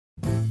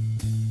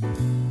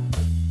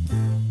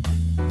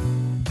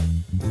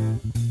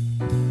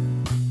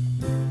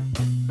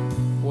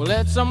Well,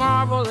 it's a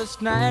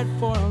marvelous night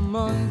for a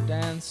moon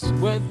dance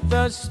with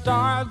the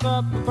stars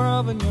up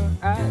above in your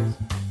eyes.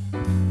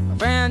 A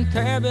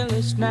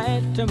fantabulous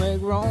night to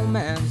make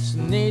romance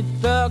neath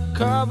the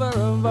cover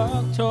of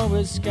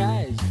October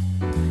skies.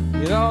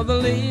 You know the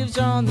leaves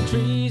on the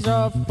trees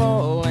are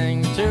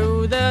falling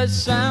to the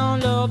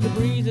sound of the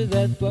breezes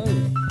that blow.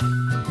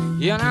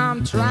 You know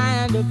I'm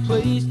trying to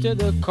please to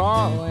the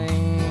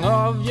calling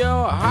of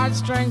your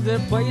heartstrings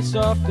that play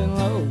soft and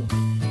low.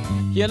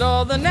 You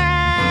know the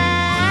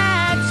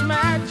night's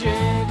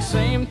magic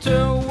seem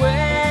to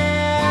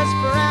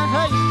whisper and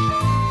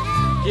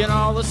hush. You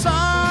know the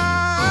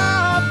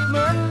soft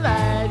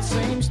moonlight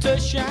seems to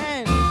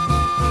shine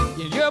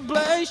in your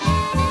blush.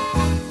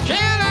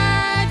 Can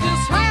I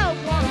just have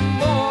one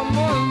more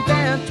moon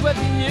dance with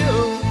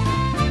you,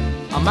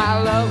 oh, my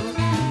love?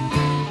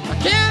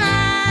 Can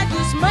I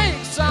just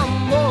make some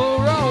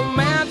more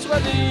romance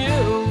with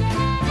you,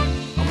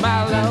 oh,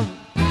 my love?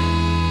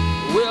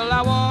 Well,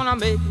 I wanna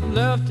make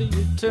love to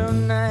you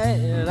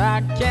tonight.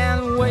 I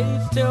can't wait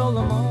till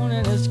the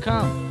morning has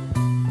come.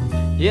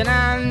 And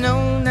I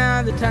know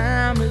now the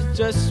time is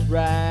just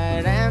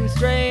right, and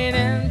straight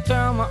into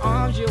my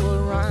arms you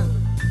will run.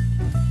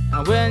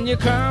 And when you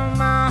come,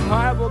 my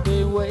heart will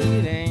be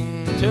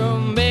waiting to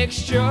make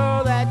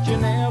sure that you're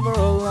never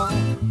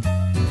alone.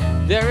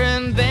 There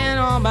and then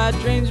all my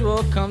dreams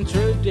will come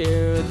true,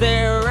 dear.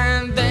 There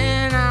and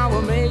then I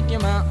will make you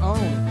my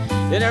own.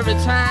 And every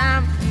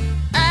time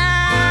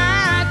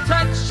I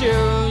touch you,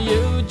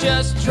 you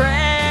just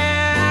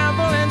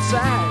tremble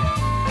inside.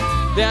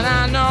 Then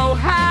I know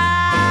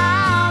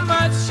how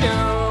much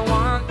you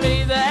want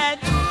me that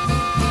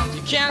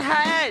you can't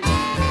hide.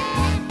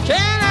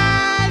 Can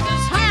I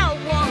just have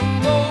one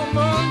more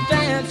moon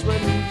dance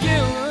with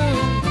you,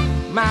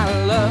 my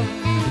love?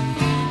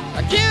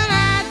 Can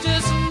I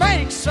just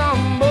make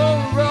some more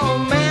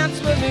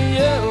romance with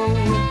you,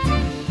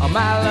 oh,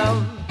 my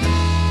love?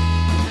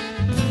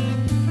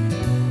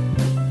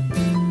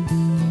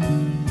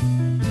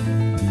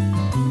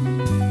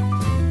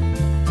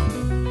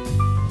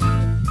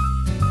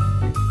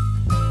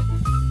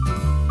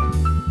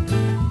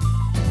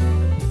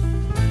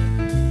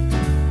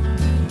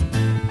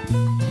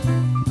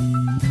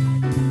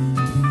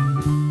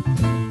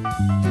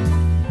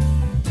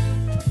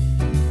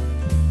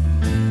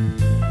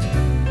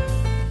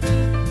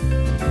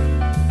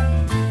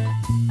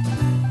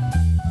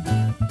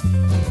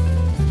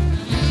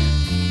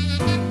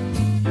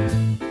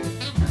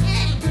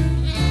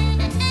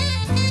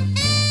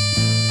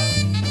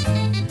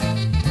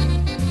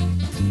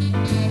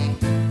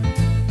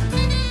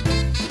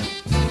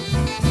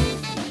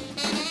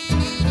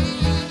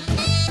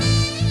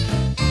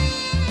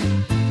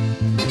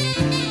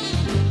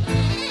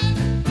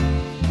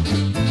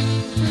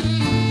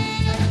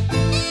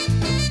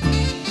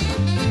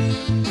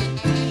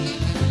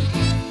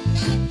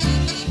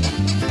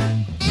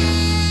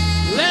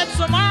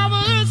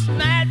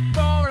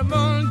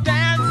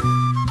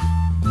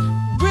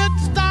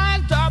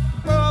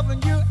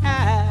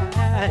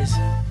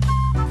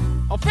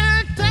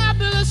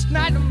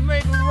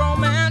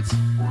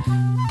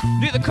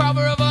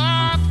 Cover of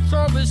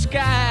October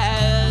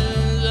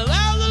skies.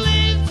 All the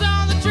leaves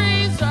on the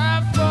trees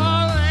are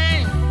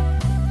falling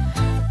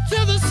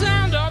to the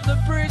sound of the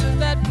breezes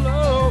that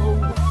blow.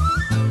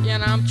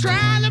 And I'm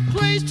trying to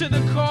place to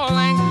the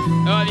calling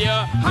of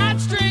your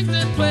heartstrings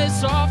that play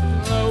soft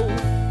and low.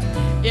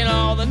 In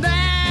all the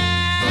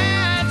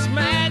night's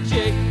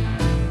magic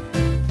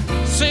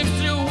seems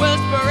to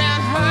whisper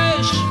and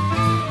hush.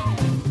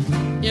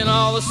 In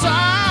all the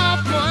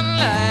soft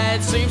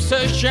moonlight seems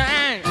to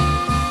shine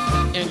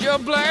in your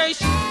blush.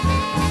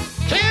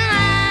 Can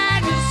I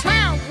just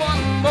have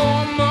one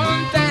more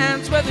moon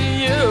dance with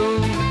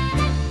you,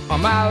 oh,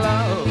 my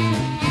love?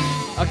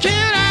 Or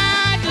can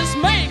I just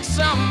make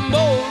some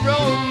more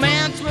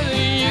romance with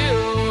you,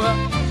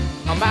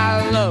 oh,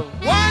 my love?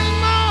 One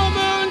more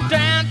moon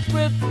dance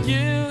with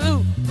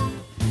you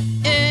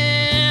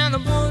in the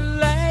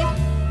moonlight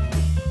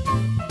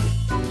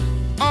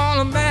on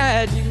a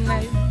magic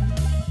night.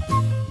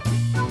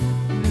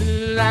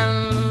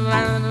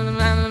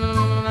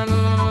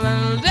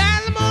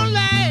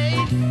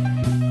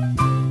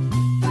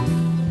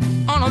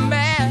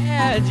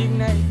 Magic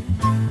night.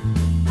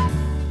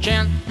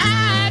 Can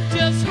I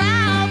just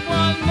have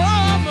one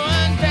more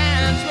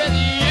dance with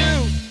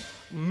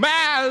you,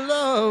 my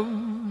love?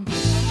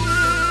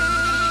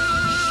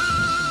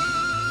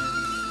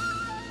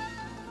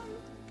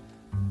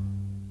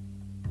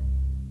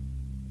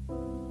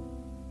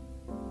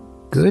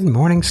 Good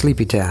morning,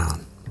 Sleepy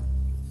Town.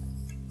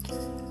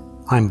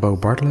 I'm Bo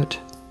Bartlett,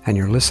 and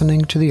you're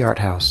listening to the Art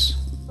House.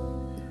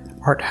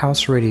 Art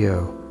House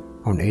Radio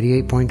on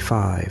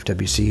 88.5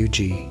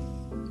 WCUG.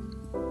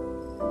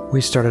 We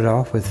started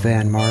off with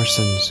Van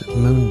Morrison's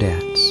Moon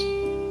Dance,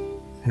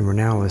 and we're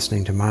now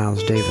listening to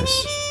Miles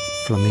Davis'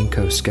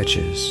 Flamenco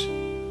Sketches.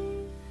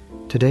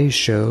 Today's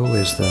show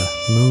is the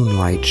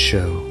Moonlight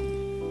Show.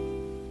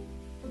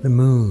 The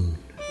moon.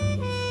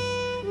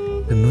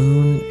 The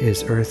moon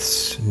is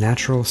Earth's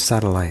natural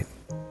satellite.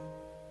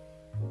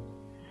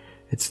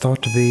 It's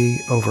thought to be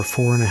over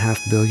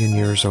 4.5 billion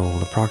years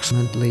old,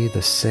 approximately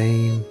the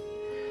same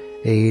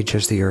age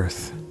as the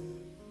Earth.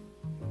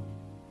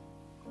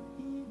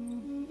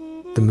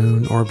 The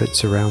moon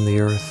orbits around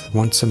the Earth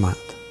once a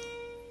month.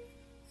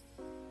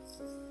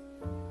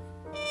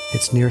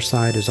 Its near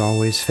side is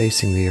always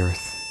facing the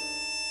Earth.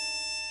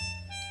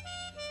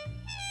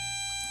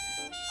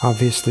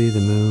 Obviously,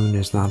 the moon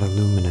is not a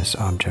luminous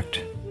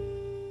object.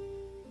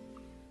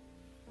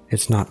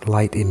 It's not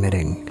light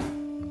emitting.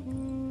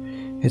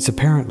 Its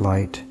apparent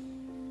light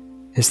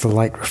is the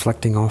light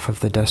reflecting off of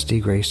the dusty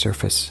gray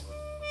surface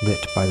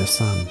lit by the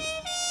sun.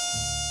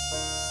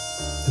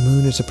 The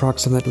moon is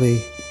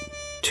approximately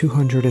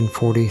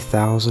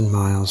 240,000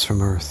 miles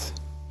from Earth.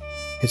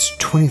 It's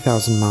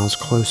 20,000 miles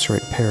closer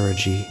at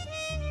perigee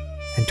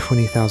and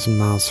 20,000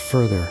 miles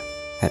further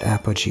at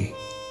apogee.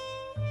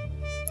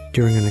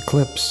 During an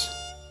eclipse,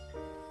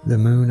 the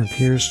moon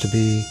appears to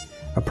be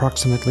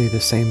approximately the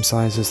same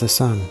size as the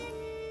sun,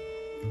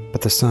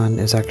 but the sun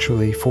is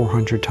actually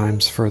 400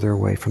 times further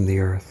away from the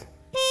Earth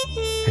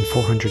and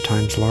 400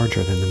 times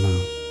larger than the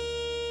moon.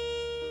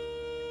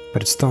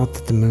 But it's thought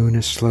that the moon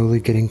is slowly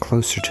getting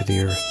closer to the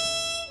Earth,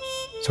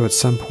 so at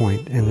some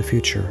point in the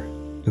future,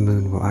 the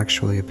moon will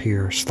actually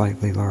appear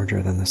slightly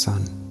larger than the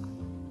sun.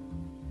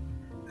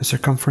 The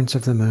circumference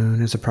of the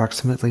moon is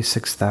approximately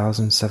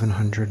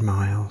 6,700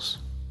 miles.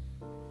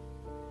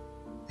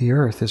 The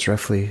Earth is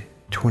roughly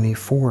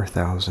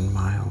 24,000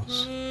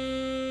 miles,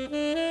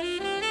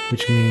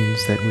 which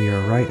means that we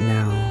are right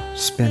now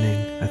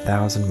spinning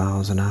 1,000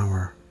 miles an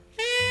hour.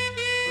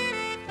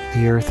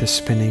 The Earth is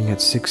spinning at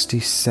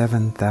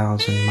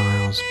 67,000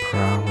 miles per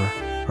hour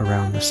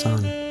around the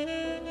sun.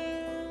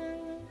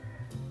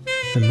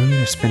 The moon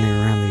is spinning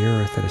around the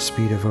Earth at a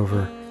speed of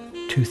over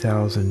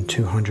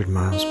 2,200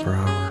 miles per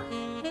hour.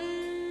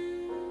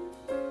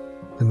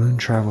 The moon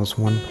travels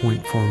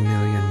 1.4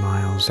 million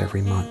miles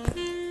every month.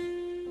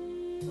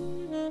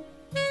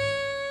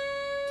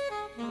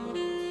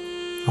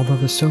 Although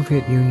the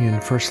Soviet Union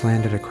first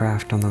landed a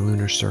craft on the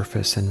lunar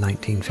surface in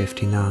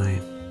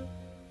 1959,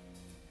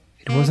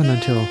 it wasn't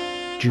until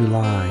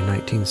July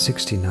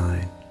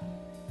 1969,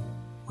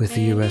 with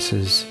the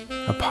US's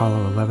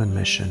Apollo 11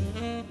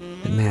 mission,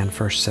 that man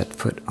first set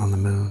foot on the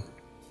moon.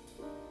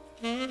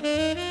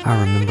 I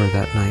remember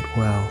that night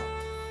well.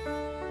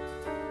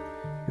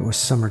 It was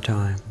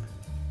summertime.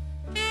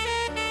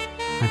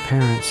 My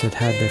parents had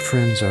had their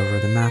friends over,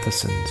 the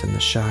Mathesons and the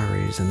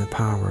Shireys and the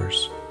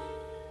Powers,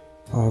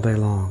 all day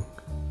long.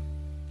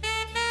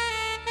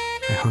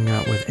 I hung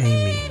out with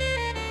Amy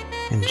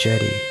and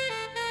Jetty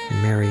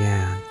and Mary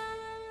Ann.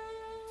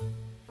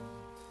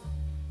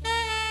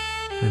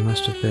 I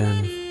must have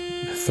been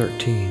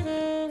 13.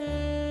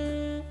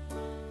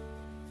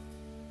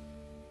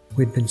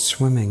 We'd been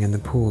swimming in the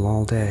pool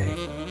all day.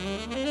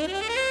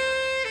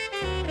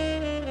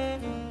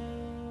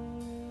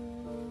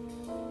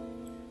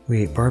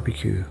 We ate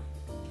barbecue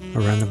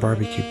around the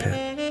barbecue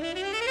pit.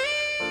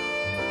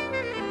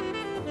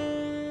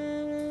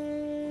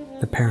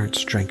 The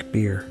parents drank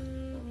beer,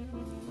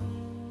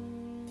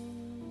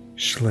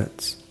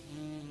 Schlitz.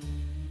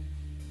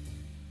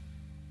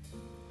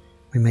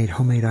 We made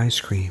homemade ice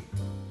cream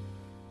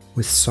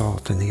with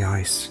salt in the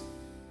ice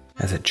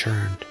as it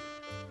churned.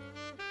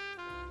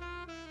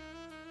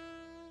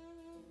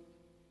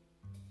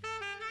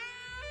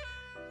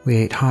 We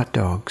ate hot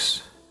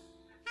dogs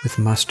with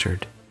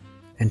mustard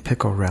and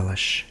pickle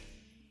relish.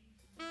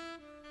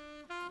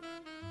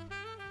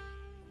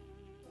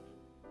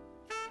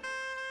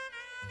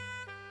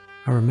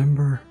 I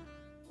remember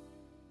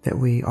that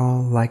we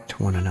all liked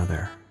one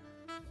another,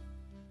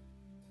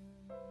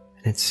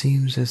 and it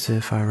seems as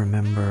if I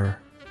remember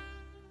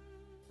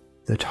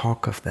the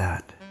talk of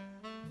that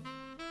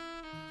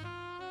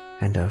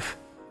and of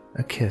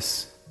a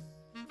kiss.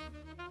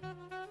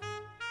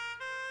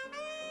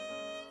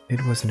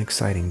 It was an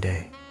exciting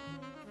day.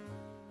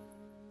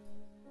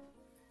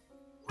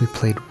 We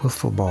played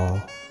wiffle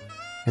ball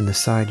in the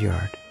side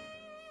yard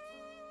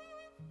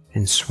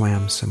and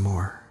swam some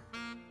more.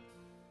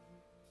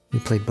 We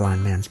played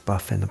blind man's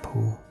buff in the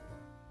pool,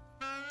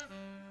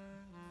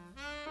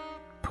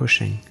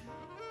 pushing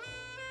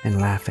and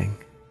laughing.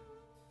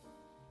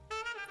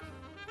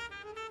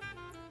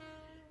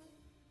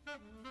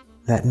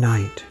 That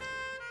night,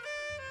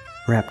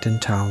 wrapped in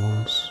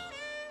towels,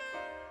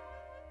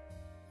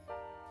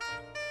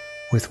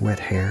 with wet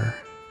hair,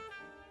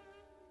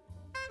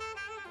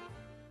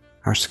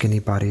 our skinny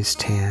bodies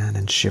tan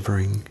and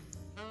shivering,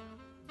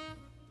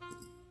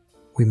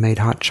 we made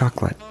hot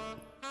chocolate.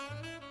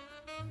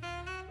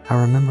 I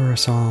remember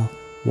us all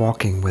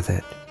walking with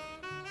it,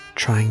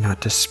 trying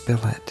not to spill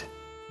it,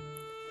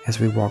 as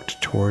we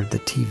walked toward the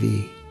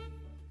TV,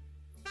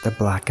 the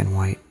black and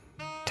white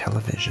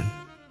television.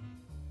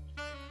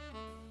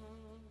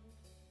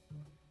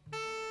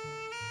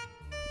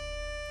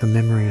 The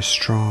memory is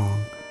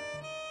strong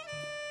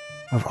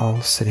of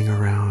all sitting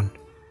around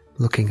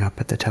looking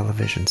up at the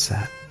television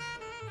set.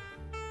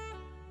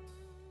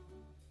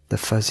 the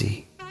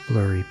fuzzy,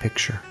 blurry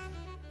picture.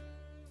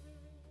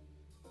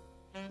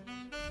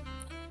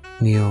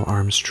 Neil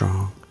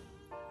Armstrong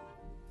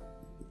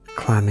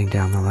climbing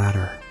down the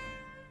ladder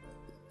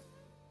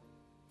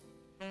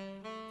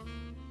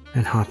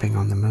and hopping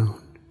on the moon.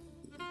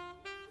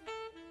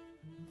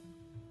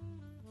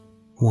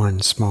 One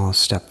small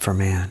step for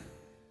man.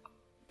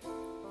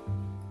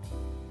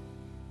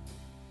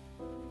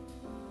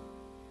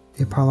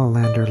 The Apollo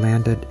lander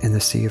landed in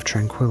the Sea of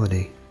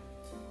Tranquility,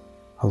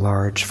 a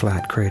large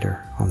flat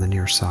crater on the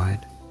near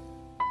side.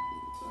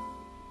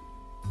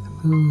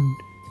 The moon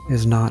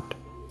is not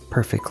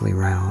perfectly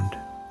round.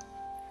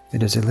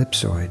 It is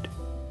ellipsoid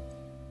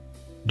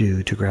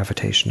due to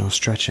gravitational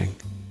stretching.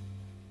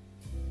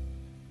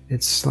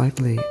 It's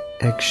slightly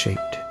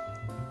egg-shaped.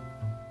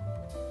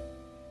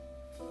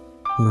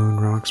 Moon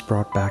rocks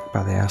brought back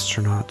by the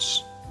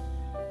astronauts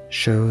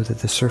show that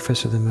the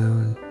surface of the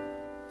moon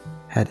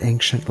had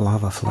ancient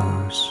lava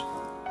flows.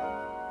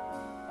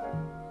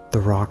 The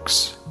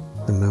rocks,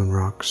 the moon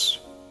rocks,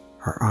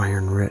 are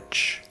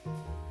iron-rich.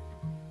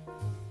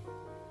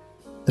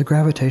 The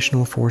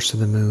gravitational force of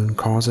the moon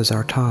causes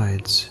our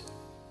tides.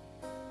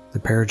 The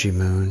perigee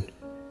moon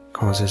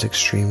causes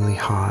extremely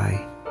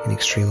high and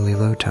extremely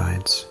low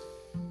tides.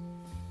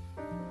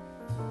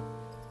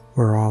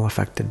 We're all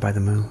affected by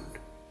the moon.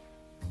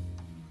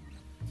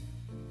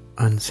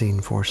 Unseen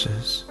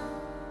forces,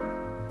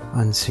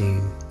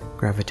 unseen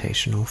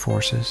gravitational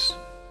forces.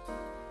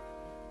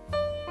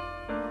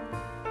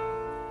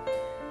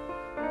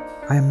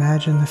 I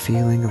imagine the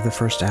feeling of the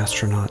first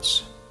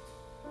astronauts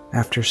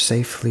after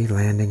safely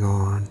landing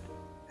on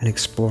and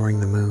exploring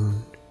the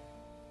moon,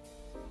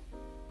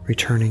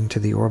 returning to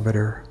the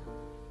orbiter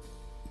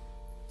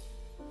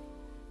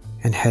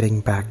and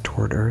heading back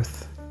toward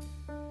Earth.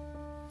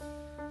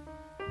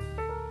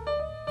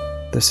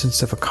 The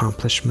sense of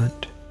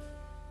accomplishment,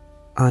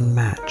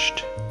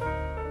 unmatched,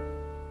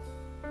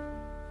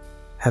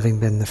 having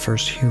been the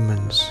first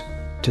humans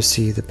to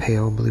see the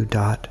pale blue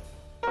dot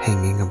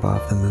hanging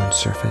above the moon's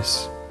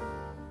surface.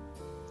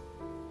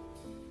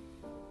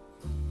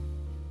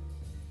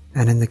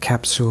 And in the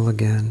capsule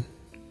again,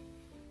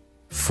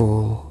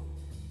 full,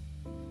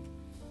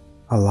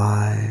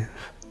 alive.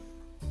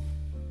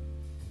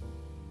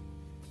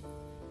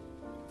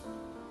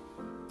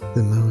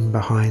 The moon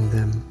behind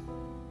them,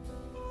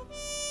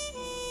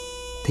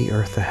 the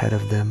Earth ahead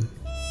of them,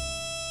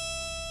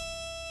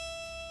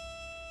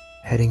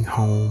 heading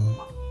home,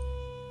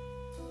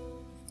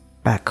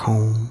 back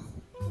home,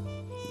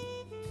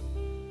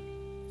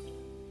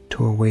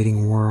 to a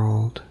waiting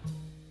world,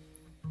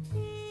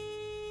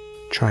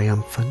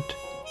 triumphant,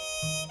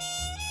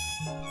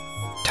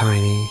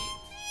 tiny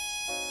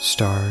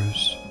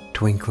stars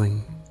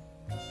twinkling,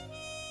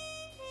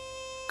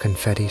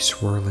 confetti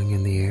swirling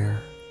in the air,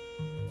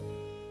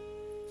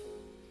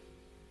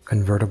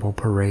 convertible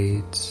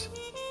parades,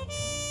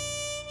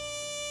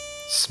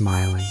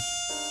 smiling,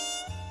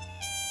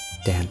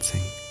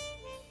 dancing,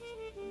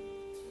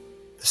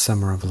 the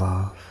summer of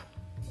love,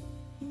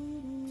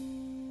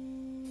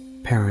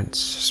 parents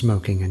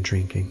smoking and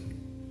drinking,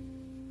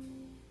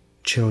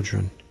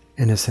 children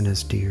innocent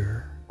as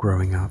deer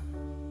growing up,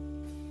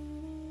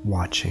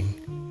 watching.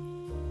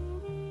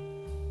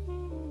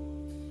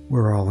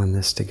 We're all in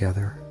this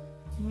together.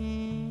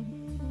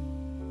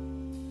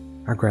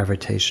 Our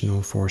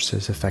gravitational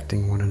forces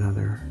affecting one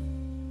another,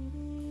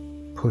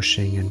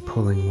 pushing and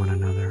pulling one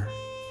another.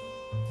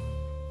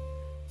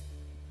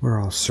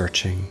 We're all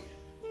searching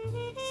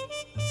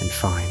and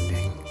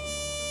finding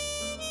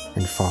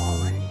and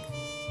falling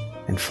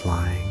and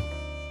flying.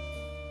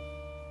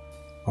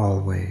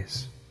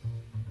 Always,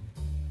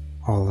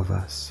 all of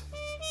us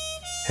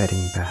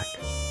heading back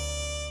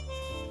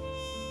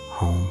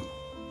home.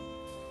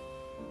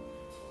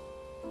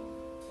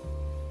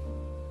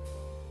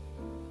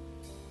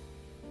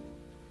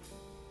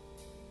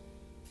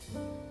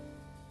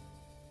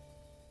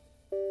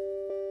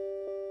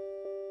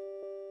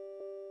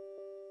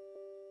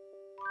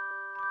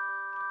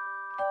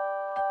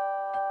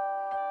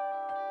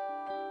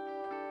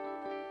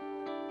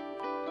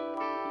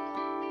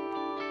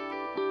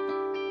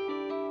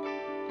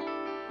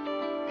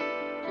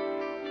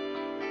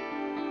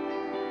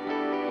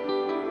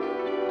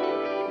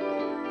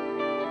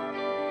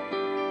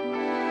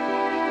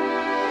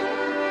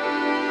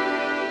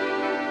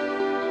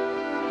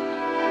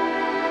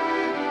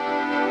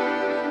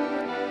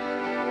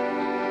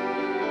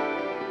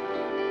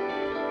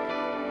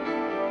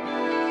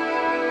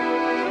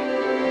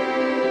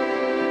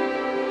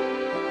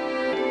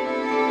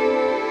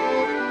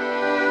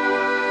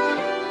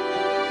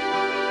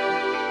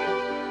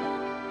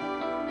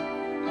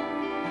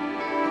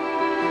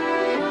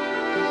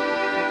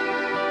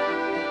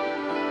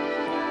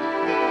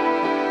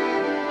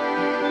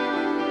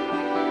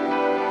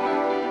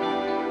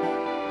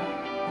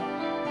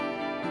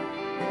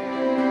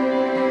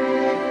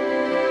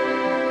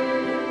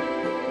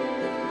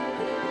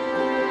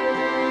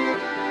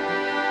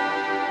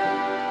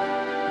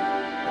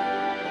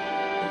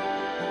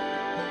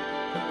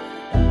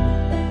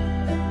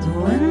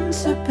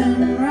 Have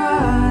been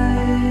right.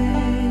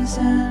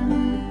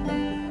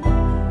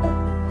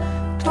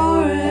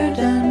 torrid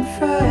and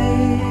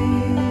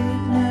frightening.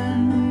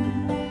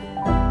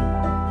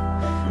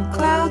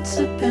 Clouds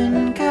have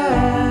been gathering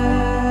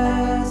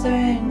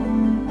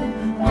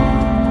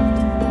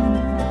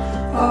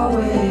our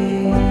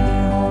way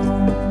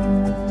home,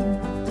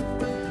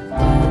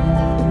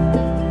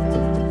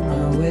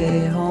 our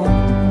way home.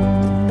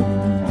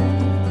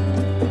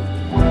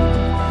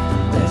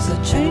 There's a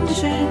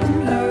changing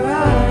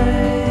horizon.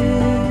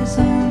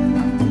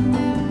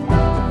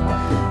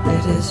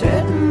 It is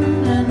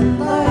written in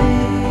lightning.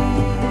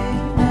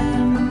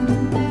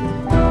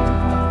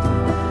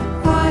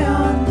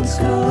 Ions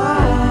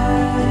colliding.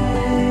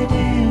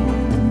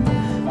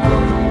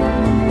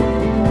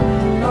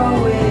 Our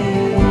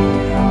way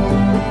home.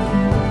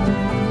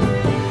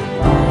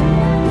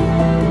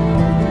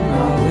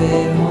 Our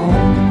way home.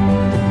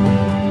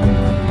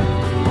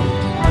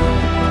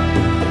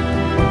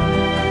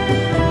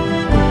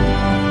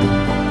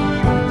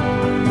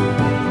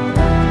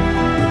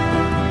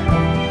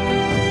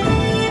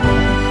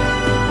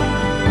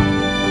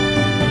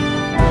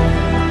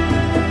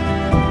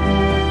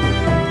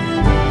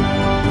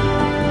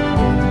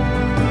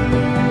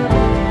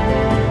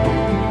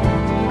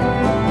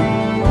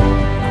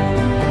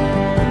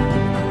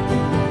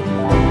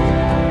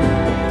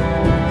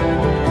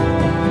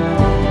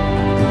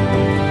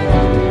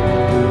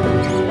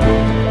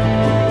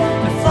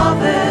 If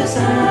love is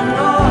an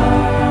armor,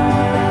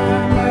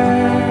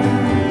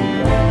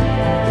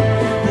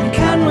 then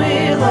can we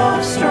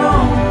love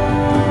stronger?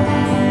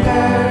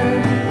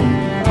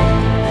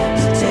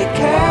 To take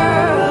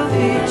care of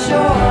each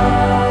other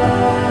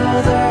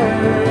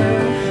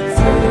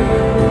through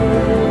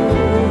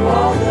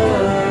all the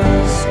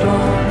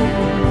storms,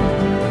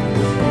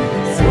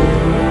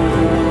 through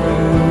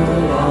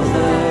all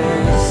the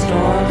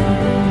storms.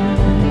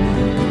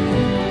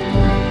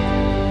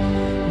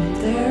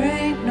 There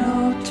ain't no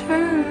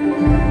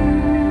turning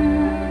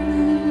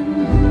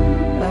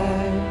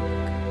back.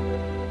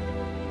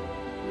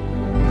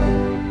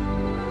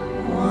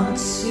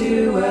 Once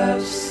you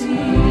have seen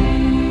it,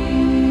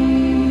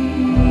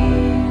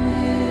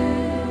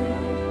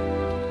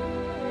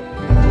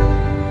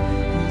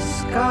 the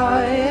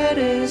sky it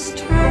is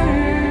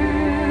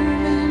turning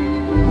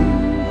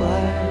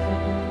black.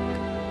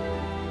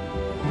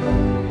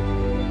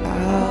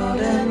 Out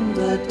in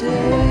the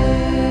distance,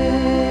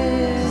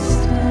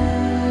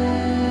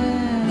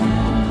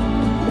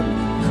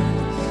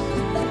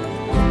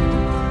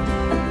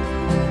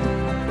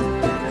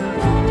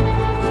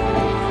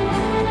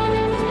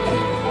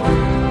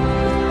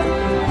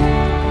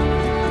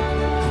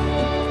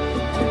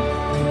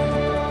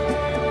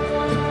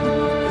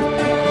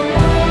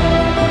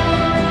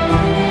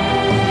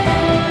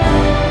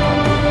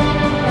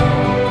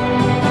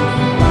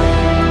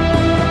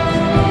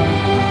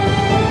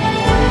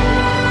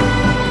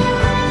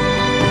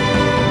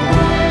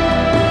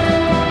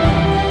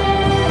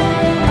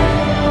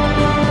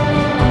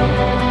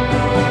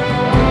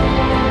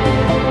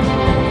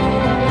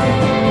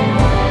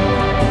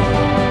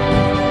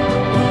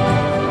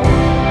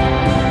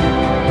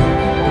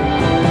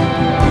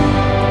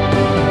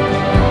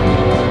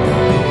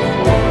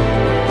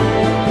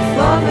 if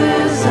love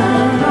is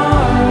an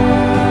armor,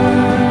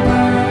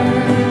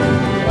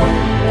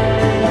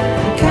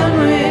 can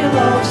we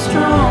love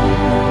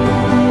stronger?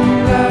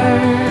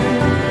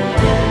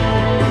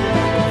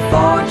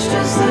 Forged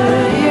as the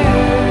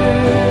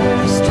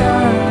years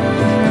turn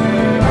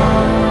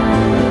on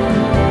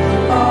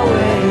our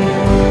way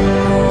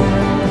home,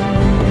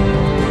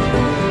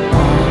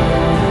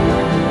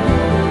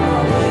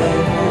 our way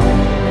home,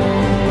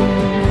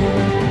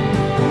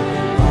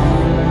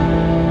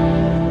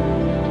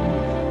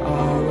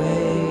 our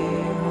way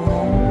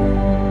home.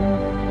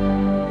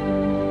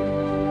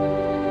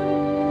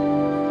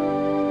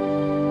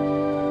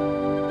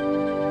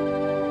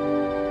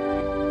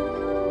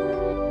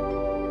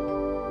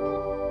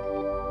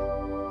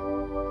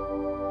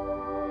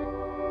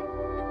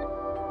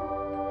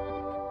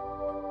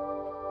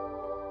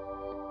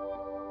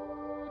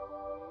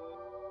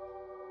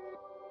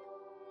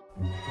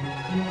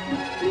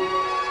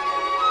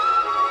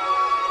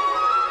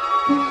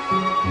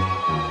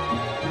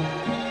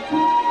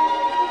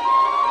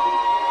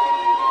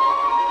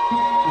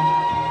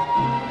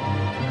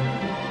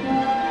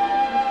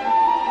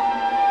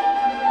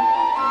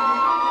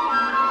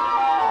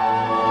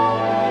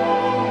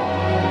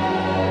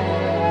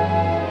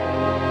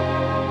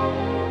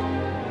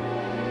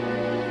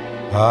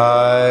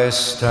 I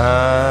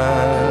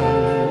stand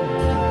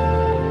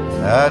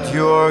at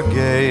your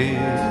gate,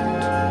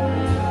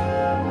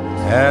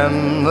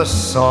 and the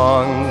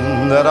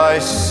song that I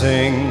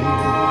sing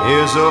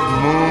is of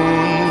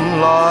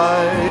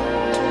moonlight.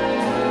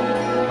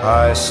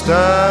 I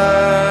stand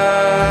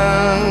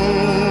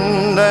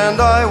and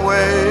I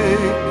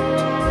wait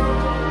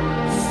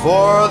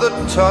for the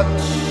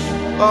touch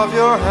of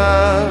your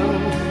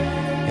hand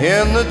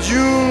in the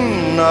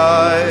June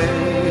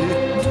night.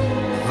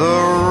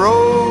 The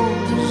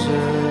roses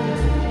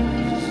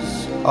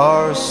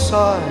are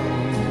sighing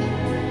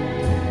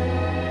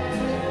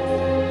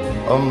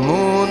a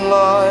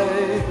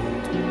moonlight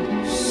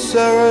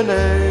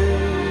serenade.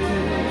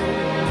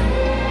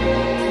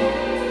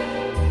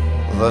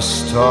 The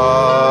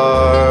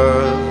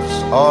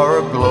stars are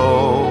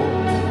aglow,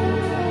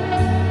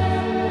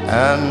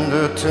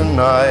 and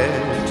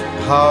tonight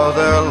how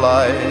their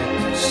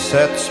light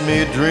sets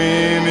me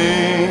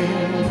dreaming.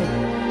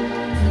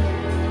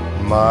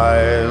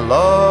 My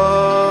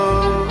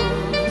love,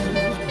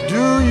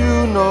 do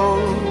you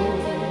know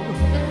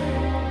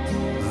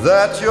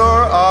that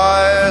your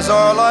eyes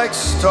are like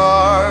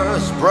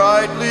stars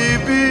brightly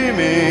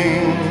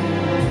beaming?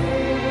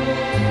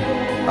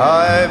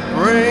 I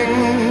bring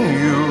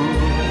you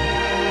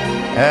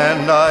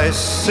and I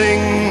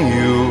sing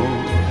you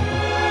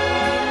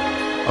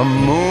a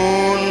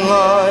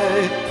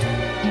moonlight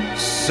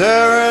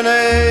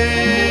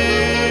serenade.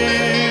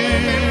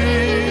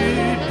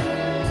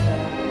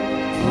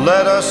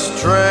 Let us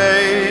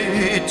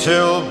stray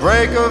till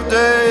break of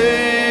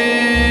day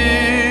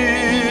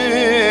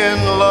in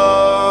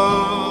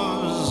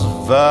love's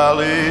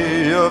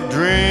valley of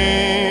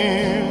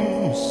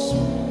dreams.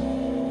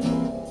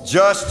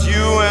 Just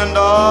you and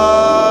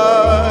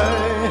I,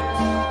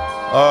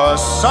 a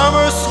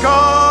summer sky,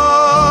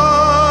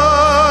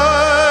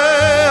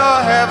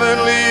 a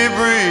heavenly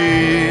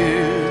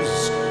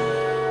breeze,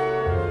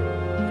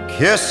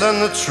 kissing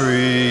the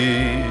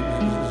trees.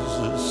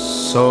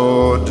 So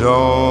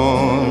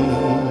don't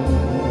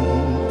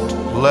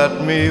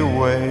let me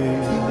wait.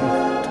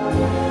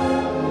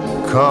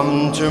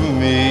 Come to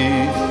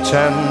me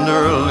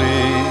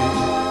tenderly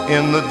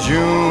in the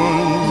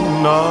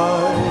June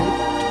night.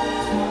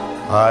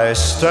 I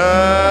stand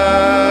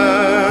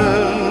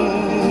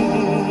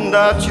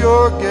at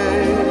your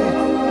gate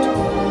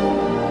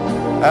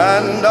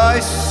and I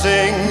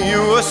sing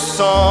you a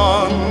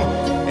song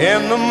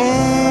in the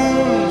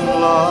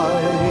moonlight,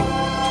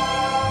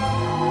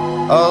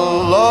 a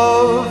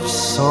love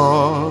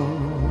song,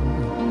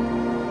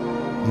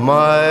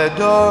 my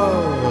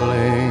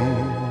darling,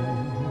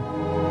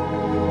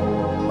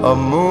 a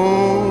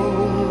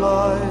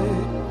moonlight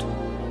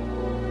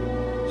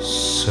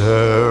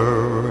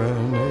serenade.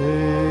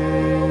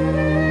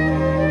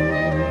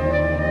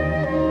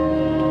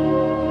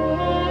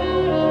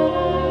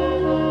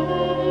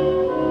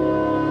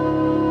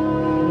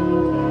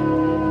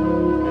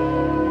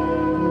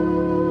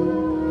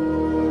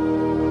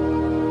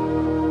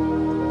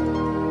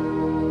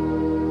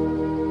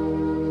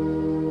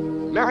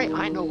 Mary,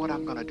 I know what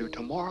I'm going to do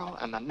tomorrow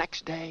and the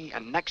next day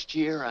and next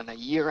year and a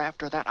year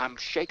after that. I'm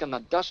shaking the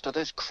dust of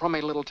this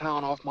crummy little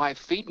town off my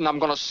feet, and I'm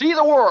going to see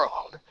the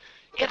world.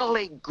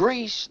 Italy,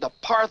 Greece, the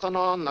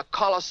Parthenon, the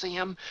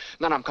Colosseum.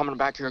 Then I'm coming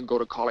back here and go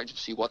to college and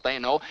see what they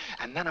know.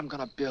 And then I'm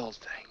going to build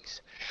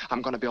things.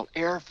 I'm going to build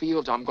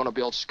airfields. I'm going to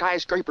build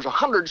skyscrapers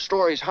 100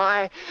 stories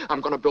high.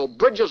 I'm going to build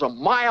bridges a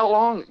mile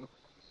long.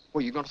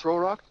 Well, you going to throw a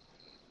rock?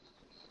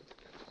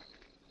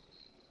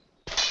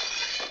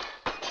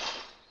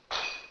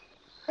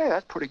 Hey,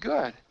 that's pretty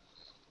good.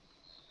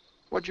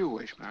 What'd you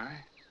wish, Mary?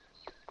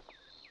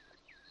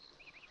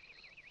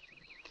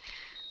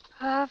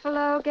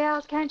 Buffalo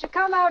gals, can't you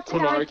come out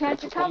tonight?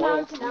 Can't you come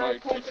out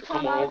tonight? Can't you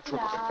come out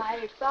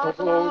tonight?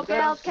 Buffalo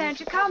gals, can't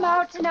you come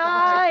out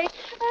tonight?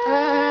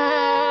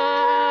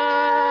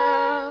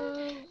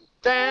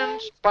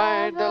 Dance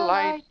by the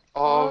light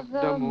of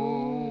the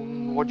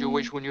moon. What'd you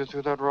wish when you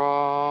threw that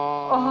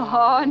rock?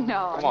 Oh,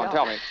 no. Come on,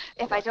 tell me.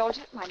 If I told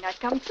you, it might not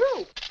come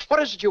true. What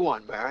is it you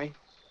want, Mary?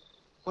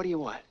 What do you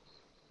want?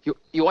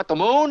 You want the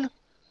moon?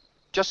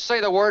 Just say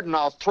the word and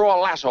I'll throw a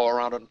lasso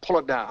around it and pull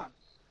it down.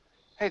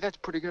 Hey, that's a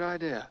pretty good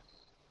idea.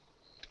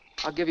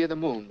 I'll give you the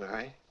moon,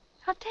 Mary.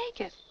 I'll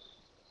take it.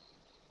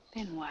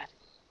 Then what?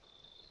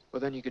 Well,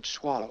 then you could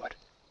swallow it,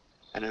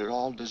 and it'd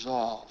all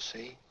dissolve,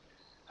 see?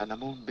 And the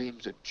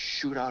moonbeams would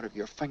shoot out of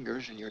your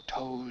fingers and your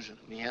toes and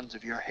the ends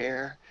of your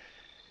hair.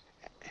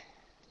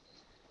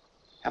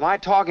 Am I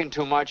talking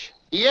too much?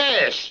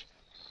 Yes.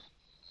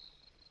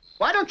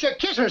 Why don't you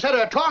kiss her instead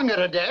of talking her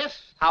to death?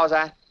 How's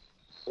that?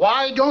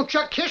 Why don't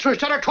you kiss her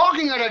instead of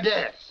talking her to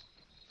death?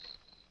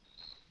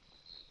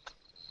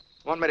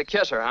 Want me to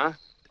kiss her, huh?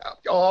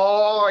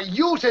 Oh,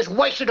 youth is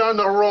wasted on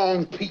the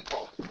wrong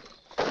people.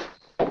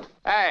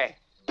 Hey.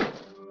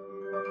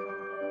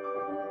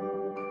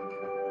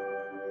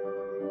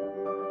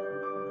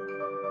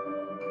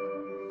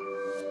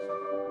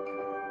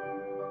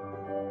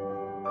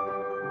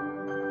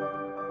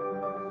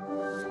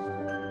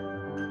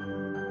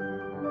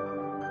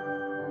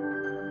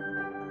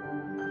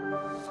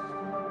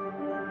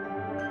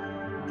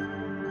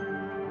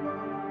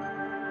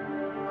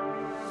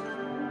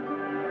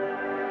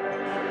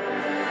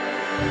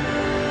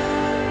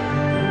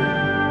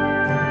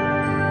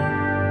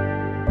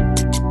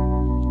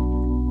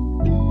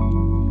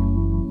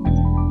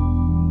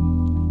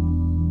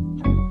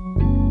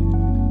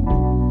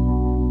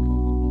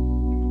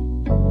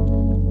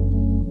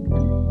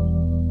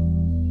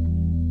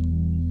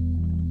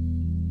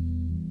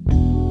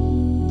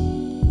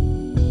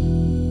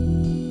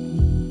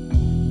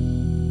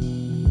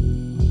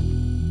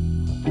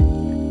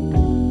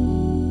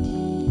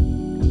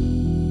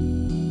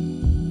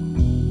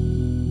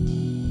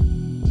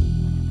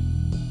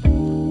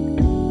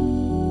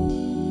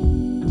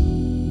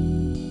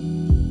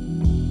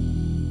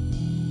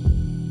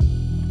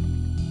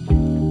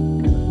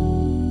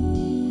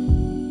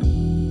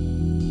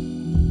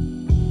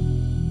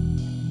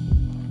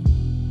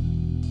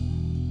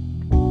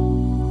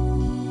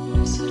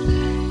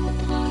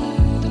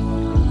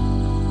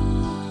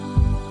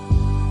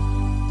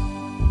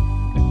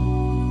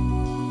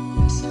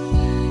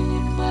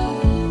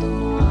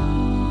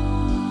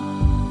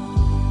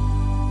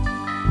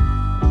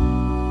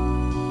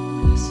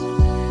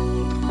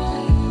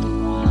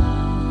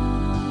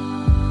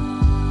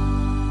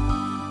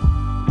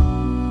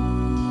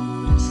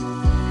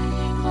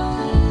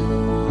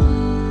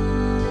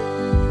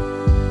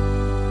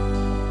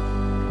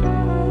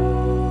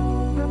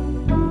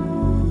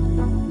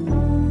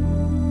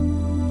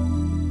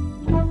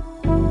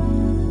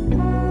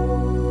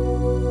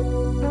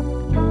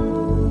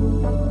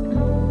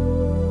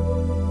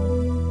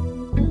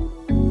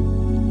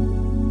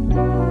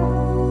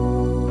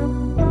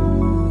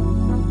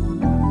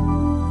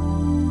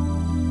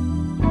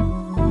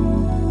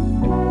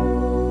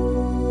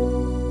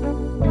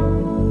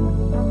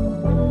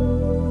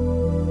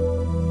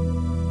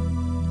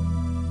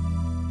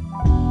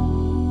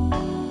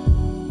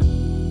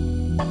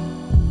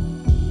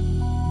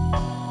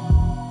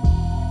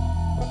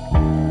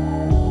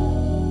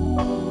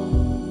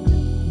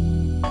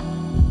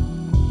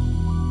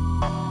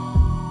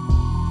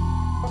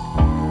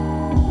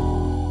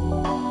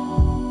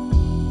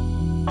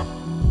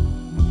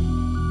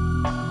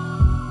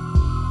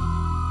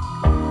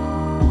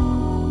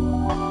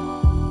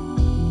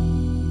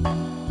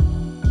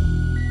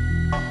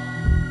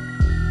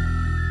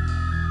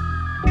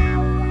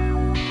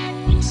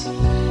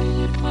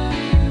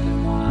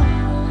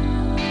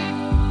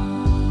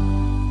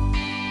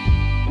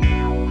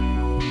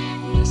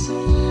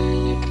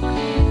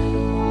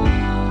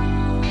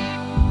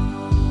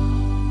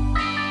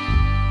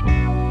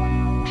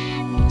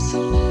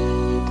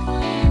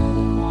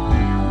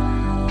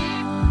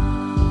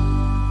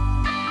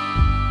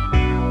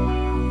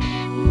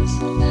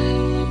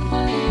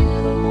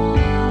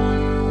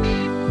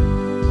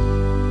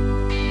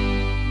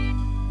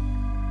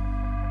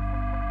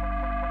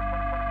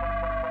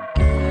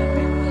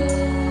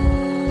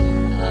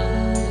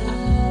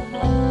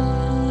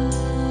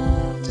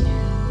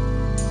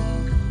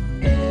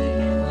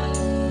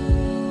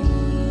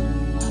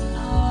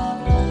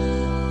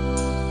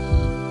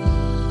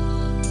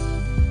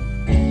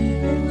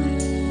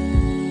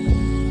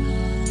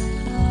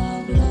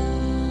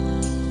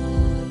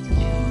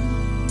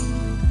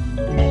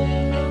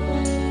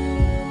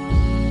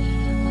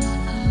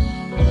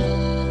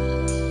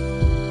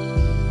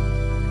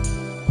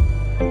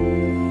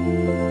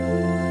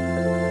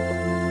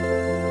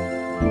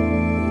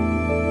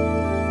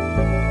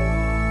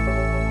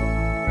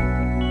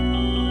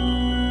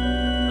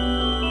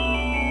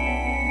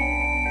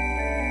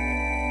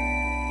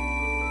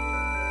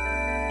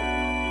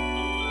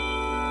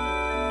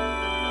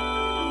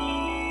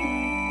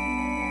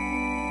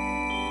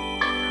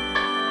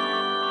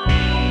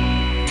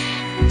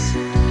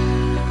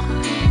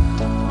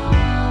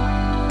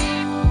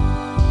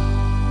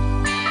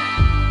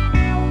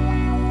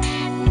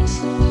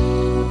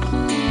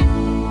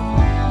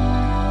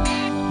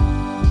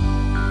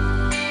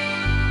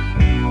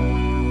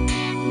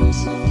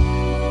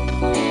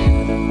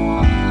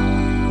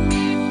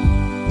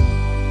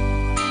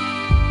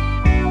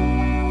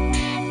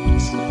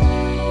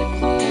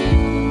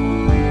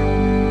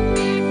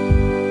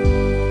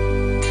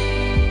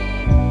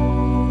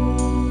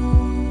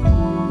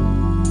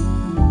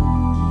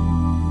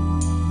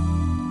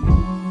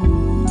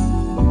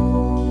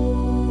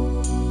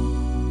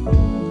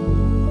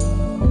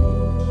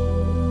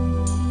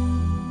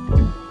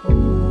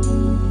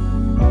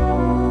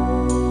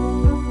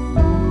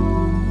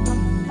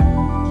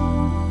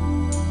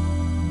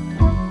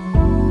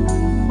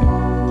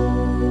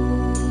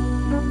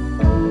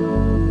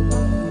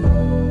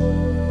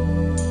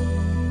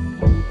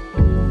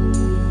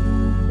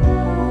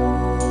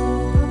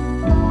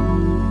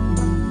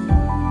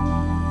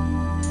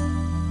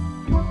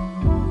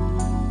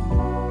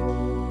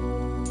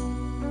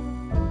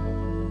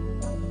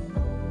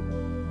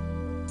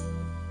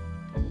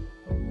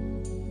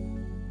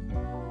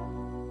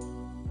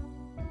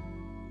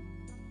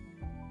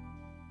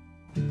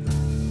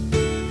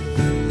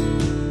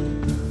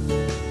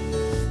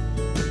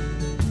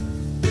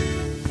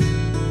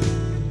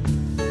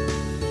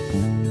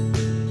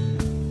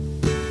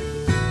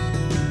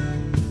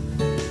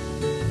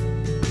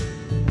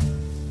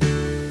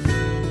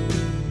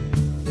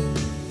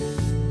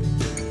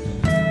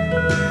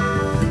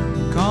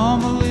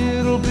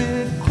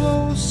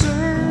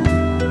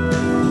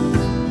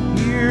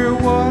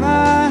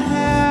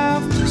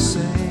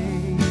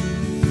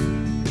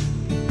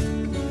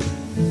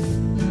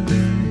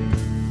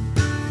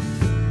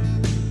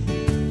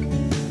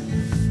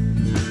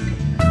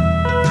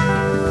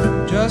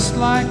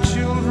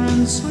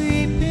 been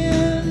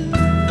sleeping,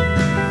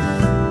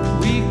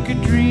 we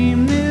could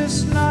dream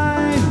this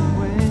night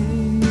away.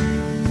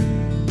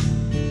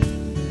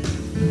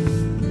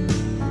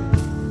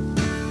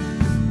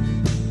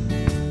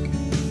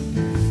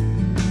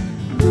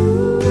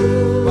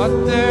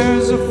 But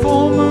there's a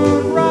full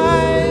moon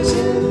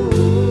rising,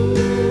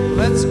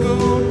 let's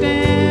go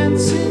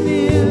dancing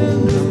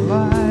in the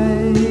light.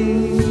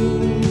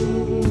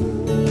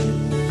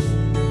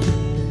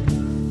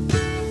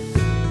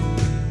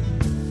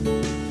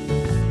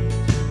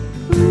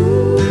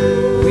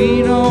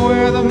 We know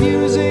where the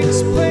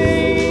music's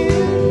playing,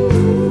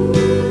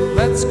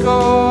 let's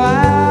go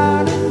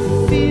out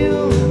and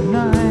feel the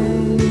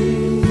night.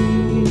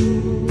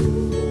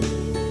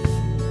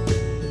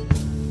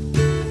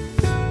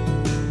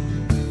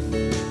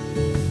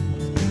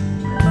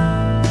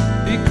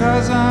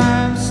 Because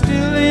I'm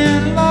still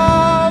in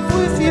love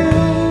with you,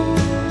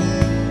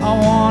 I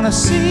wanna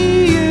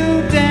see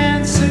you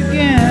dance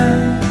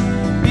again.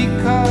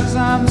 Because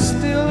I'm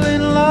still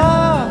in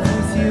love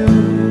with you,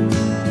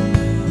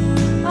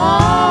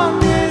 on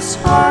this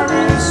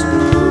harvest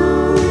moon.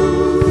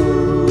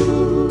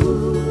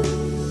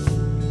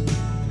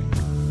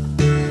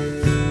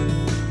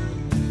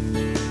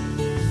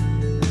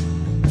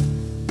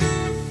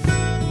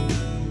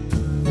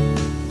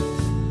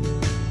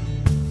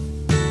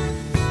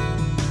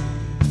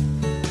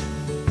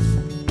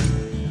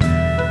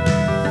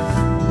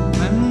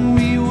 When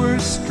we were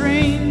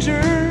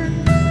strangers,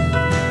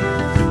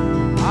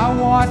 I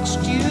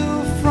watched you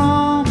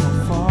from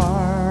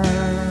afar.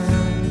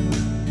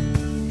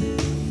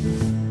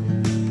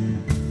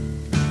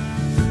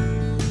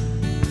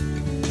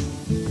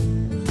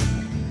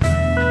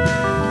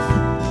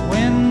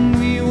 When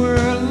we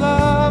were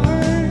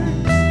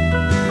lovers,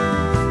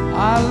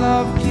 I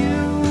loved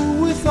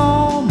you with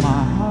all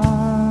my heart.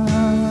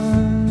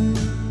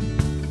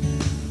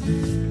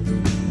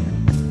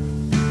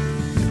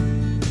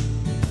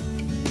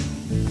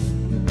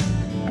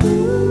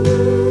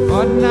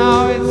 But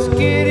now it's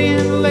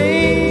getting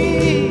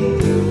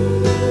late,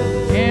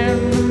 and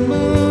the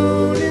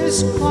moon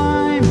is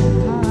climbing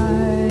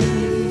high.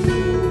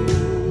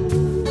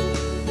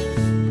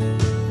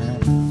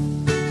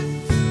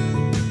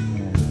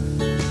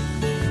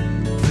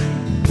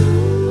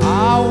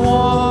 I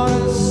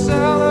wanna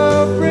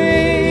celebrate,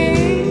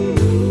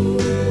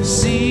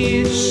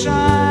 see it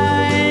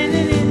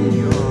shining in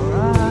your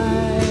eyes.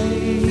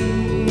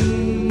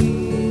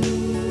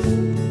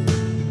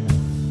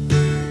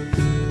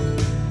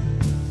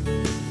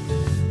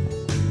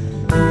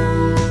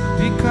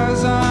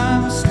 Because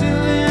I'm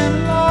still in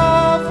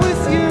love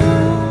with you,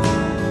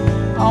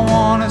 I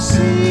wanna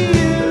see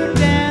you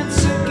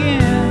dance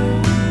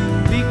again.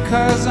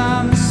 Because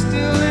I'm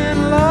still in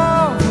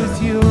love with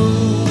you,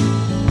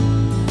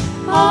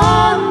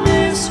 on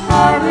this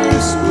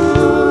harvest moon.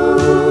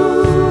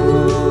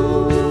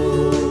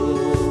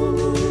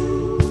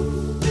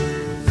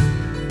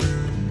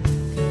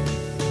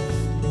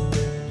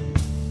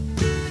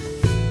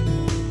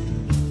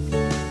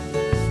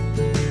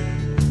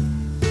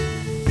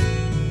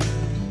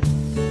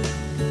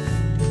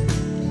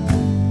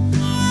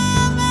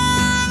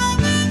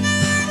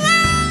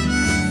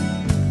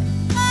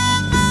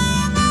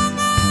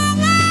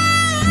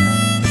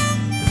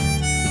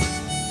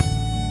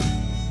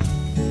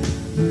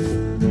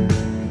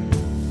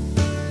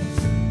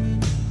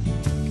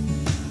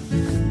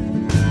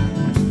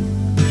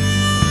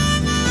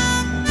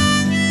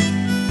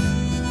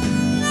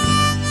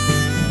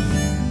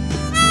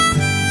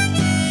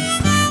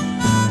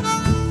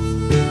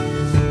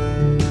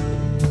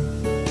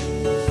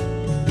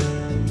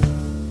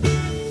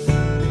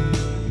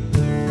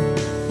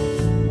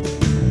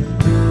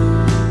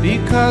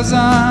 Because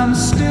I'm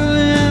still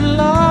in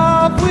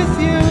love with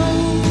you,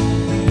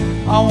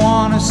 I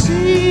wanna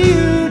see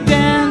you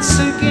dance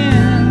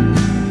again.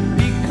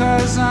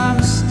 Because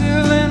I'm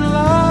still in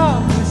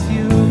love with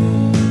you,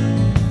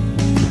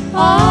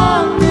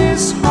 on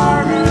this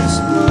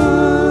harvest moon.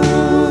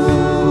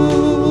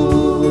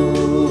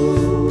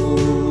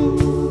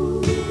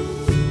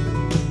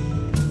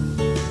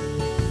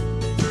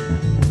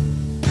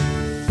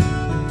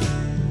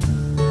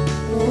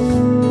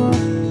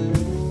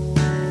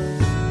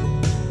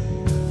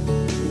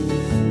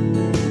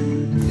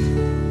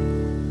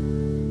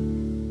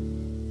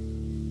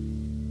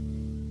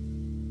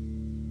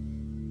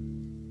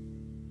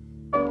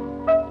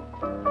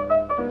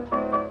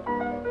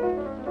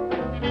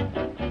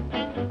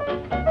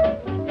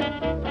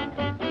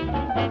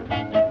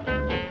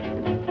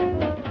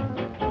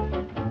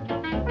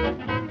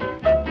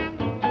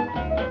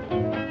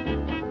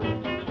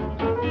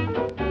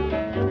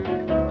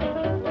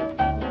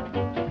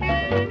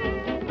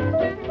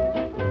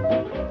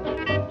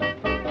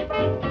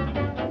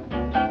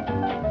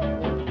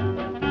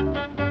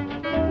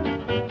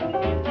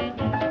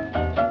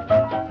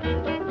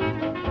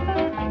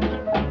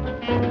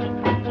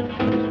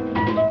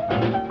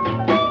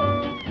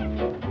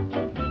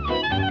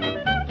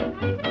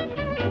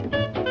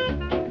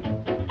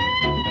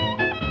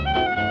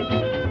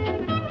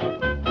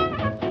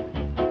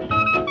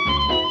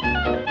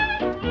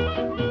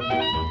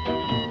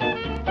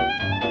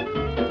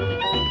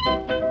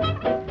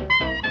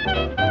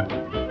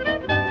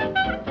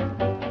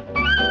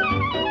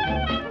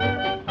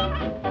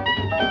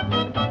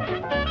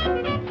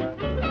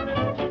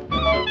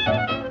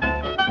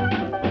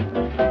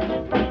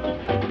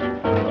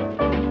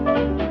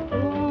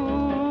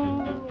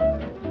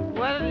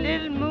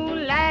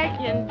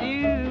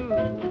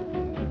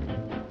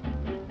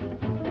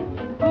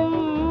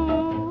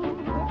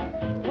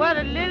 what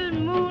a little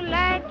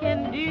moonlight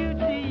can do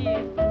to you.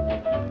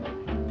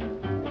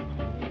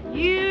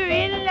 You're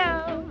in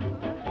love,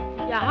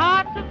 your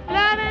heart's a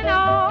flooding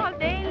all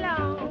day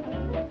long.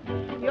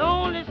 You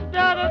only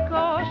stutter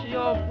 'cause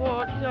your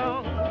poor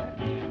tongue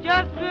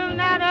just will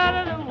not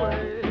utter the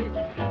word,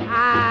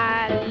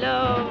 I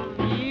love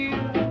you.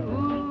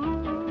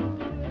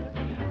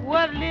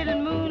 What a little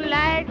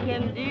moonlight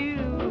can do.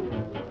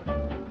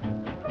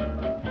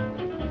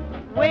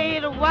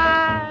 Wait a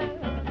while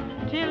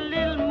till a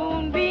little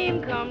moonbeam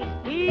comes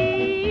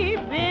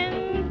peeping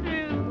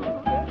through.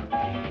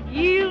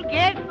 You'll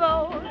get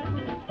bored,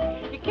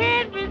 you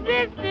can't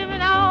resist him,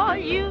 and all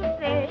you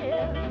say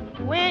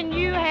when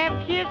you have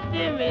kissed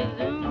him is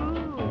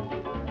ooh.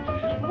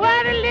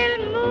 What a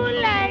little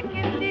moonlight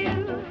can do.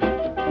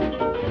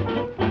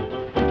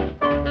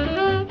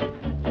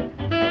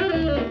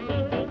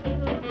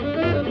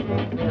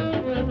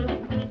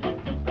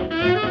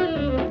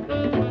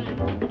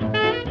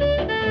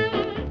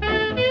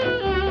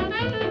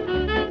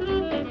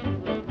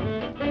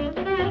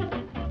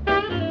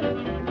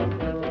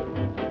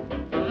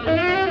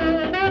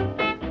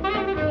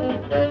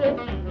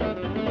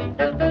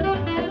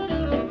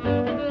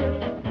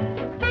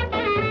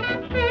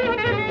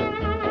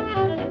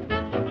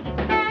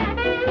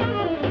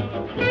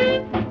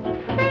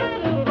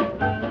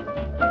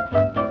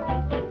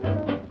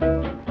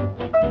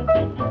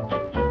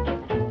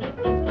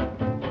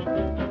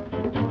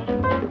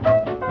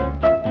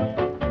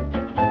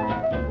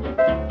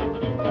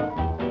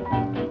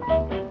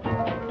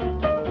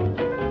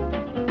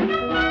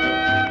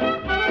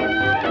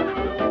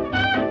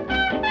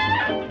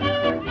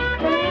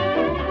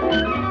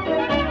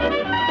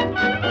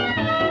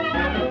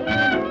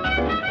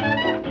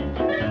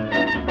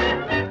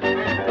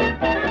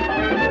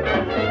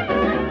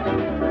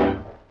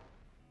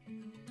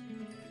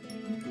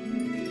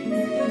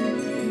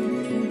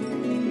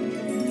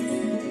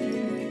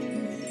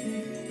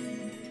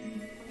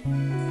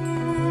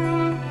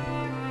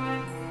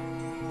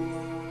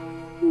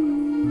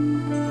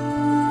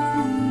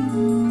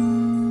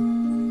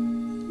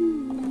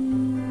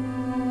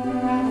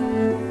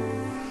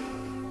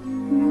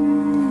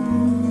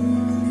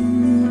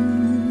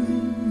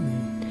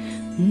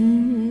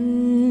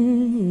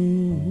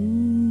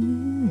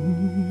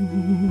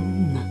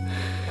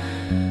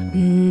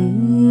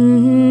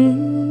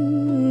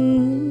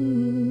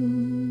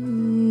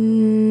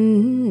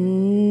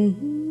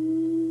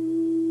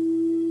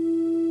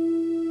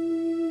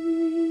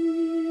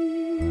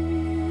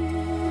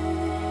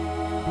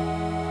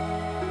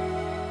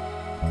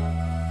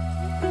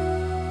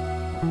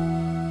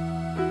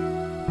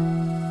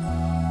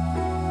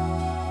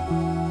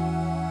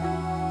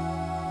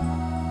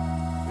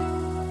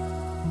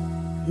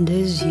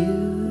 Des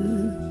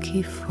yeux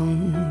qui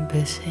font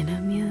baisser la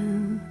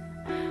mienne,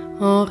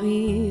 un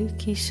rire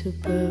qui se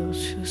perd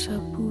sur sa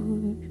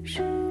bouche.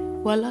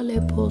 Voilà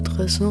les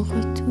portraits sans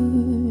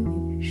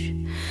retouche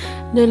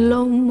de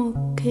l'homme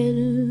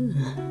auquel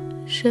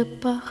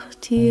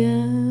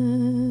j'appartiens.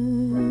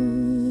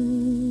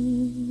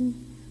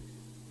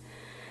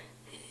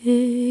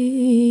 Et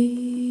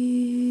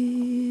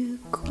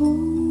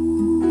quand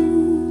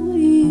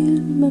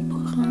il me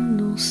prend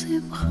dans ses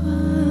bras,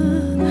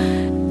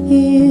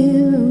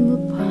 il me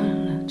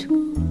parle à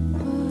tout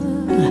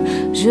bas,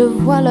 je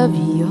vois la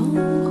vie en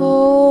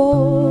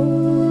rose.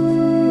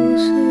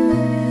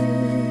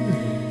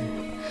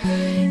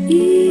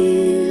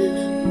 Il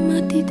m'a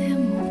dit des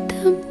mots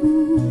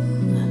d'amour,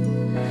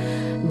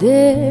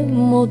 des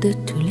mots de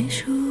tous les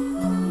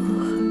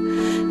jours,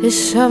 et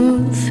ça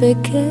me fait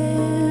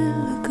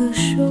quelque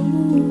chose.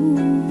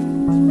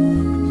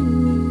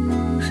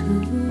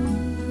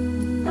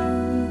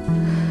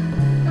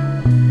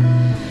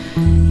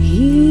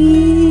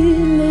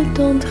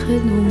 Entré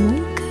dans mon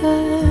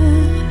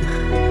cœur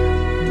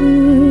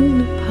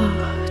une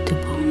part de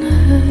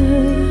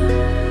bonheur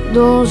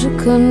dont je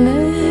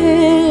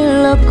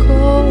connais la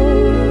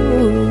cause.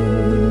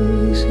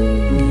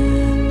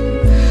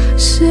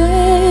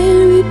 C'est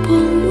lui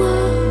pour moi,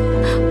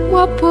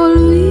 moi pour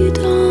lui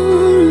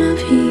dans la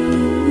vie.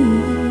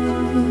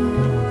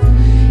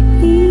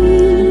 Il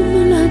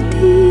me l'a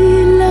dit,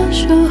 là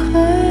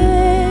j'aurai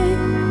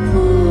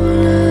pour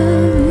la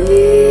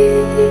vie.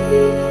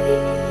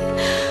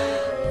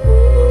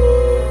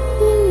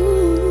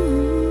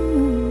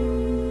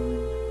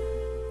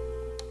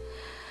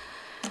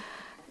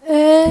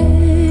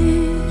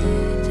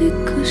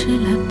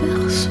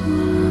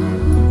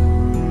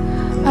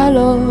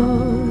 Alors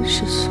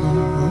je sens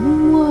en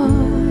moi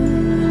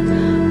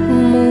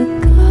mon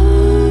cœur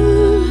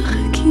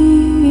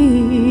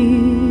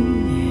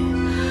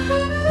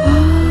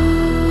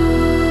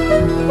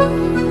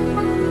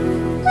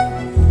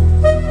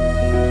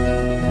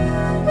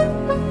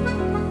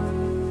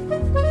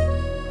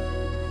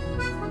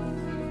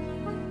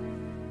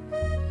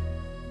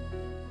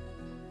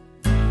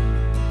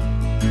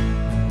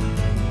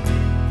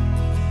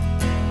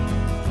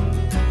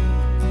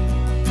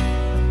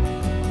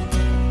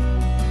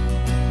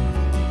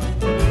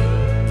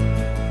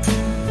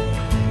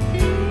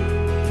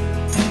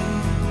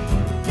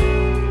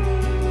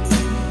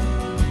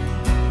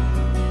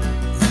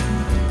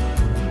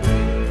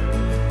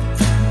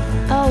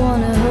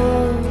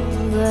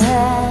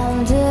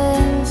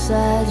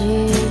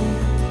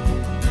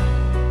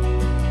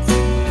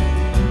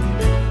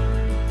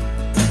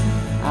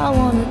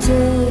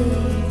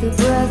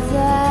every breath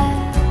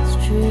that's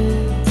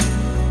true.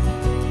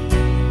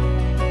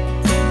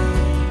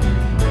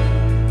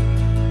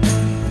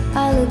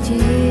 I look to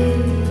you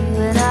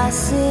and I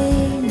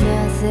see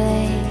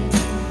nothing.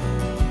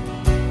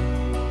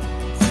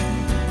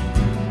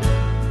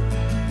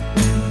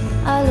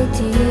 I look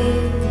to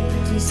you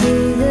to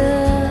see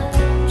the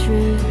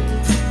truth.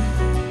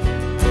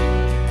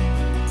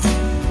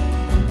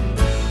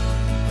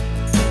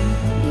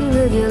 You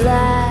live your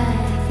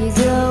life, you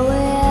go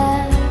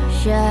in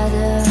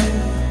shadow.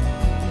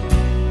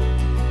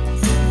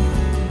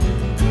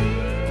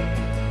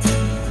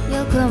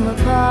 You'll come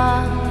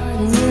apart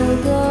and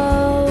you'll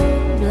go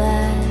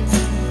black.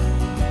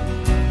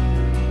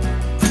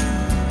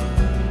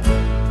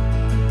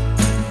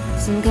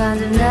 Some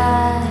kind of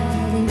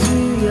night into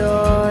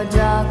your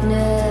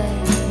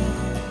darkness.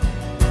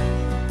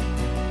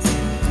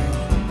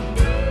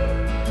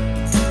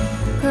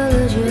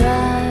 Close your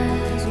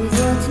eyes with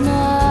what's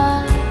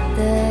not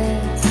there.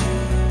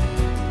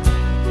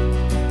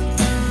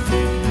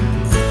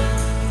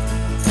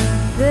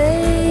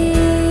 Fade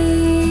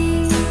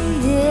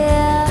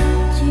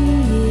into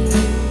you.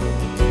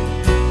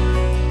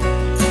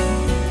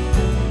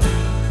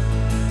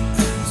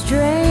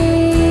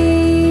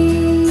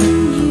 Strange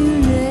you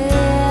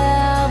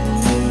never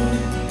knew.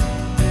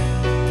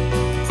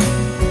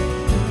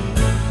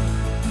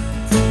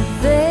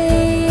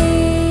 Fade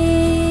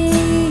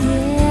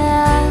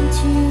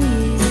into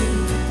you.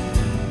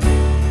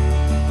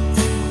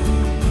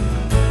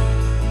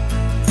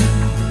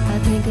 I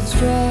think it's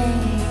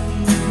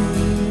strange you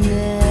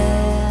never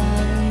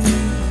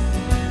knew.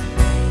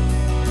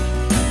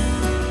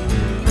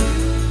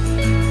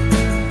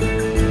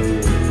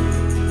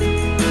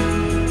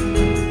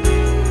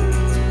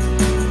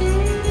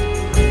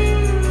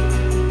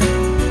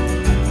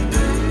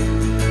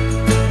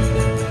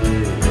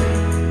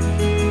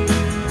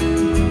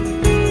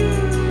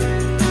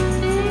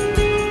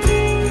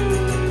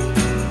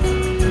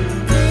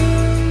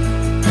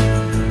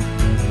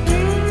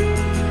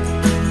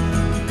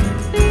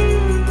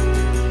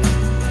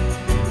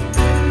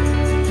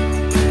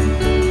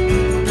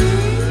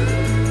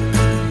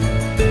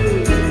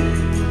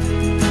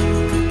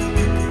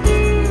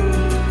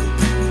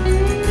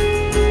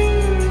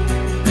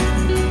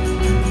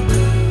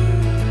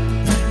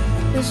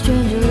 The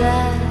stranger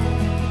light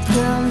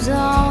comes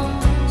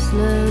on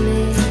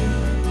slowly.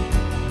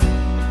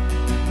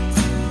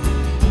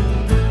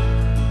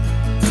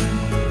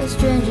 A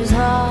stranger's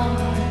heart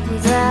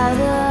without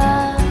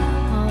a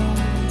home.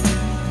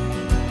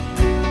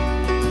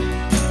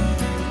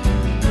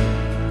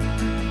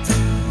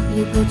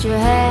 You put your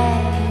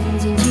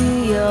hands into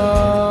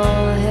your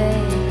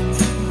head.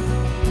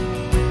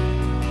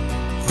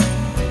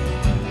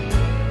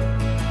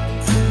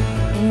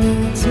 And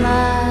then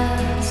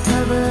smiles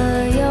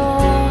cover your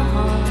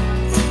heart.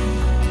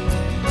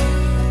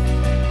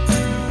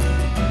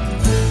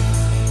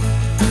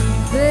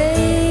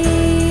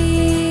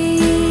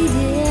 Fade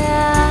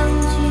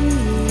into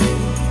you.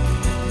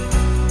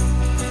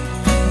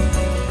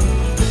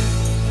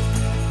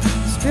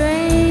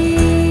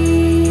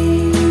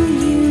 Strange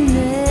you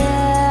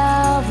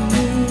never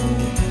knew.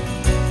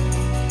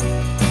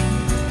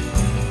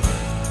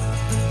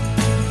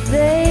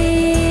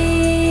 Fade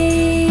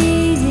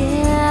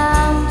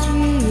into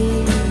you.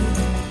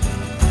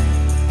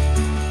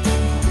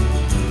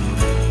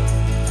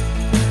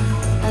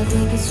 I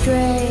think it's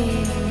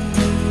strange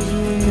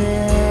you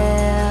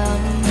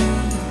never knew.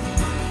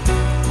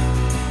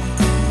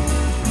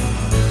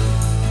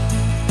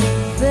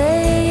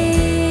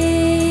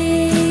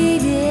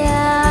 Fade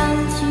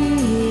into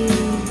you.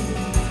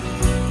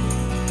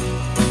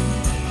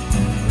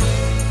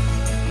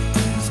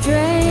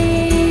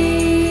 Strange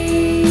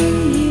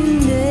you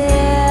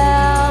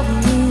never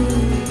knew.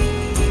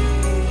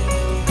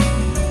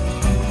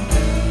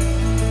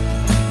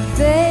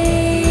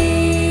 Fade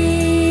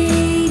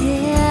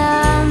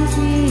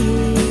into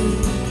you.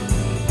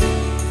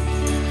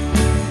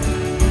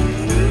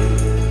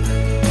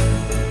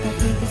 I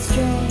think it's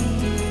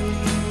strange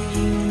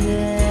you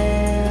never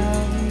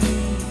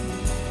knew.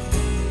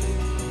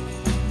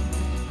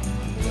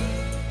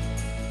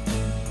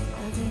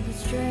 I think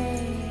it's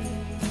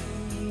strange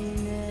you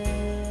never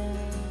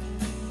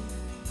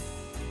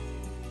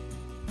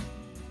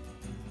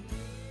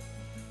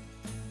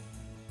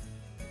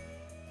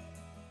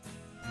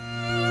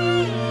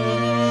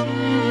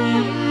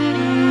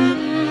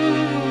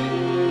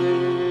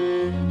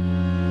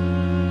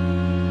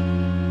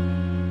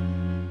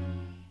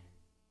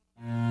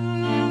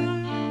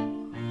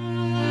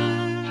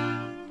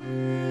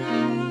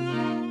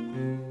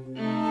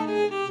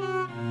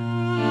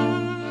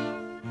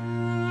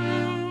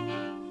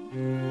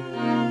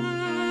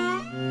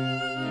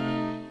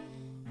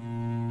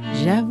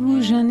J'avoue,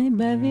 je n'ai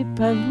bavé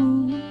pas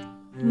vous,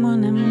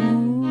 mon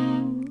amour,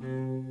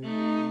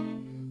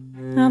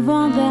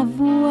 avant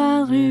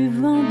d'avoir eu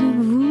vent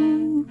de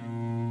vous,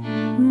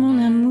 mon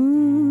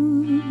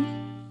amour.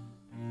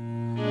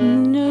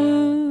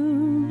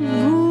 Ne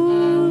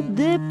vous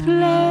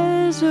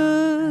déplaise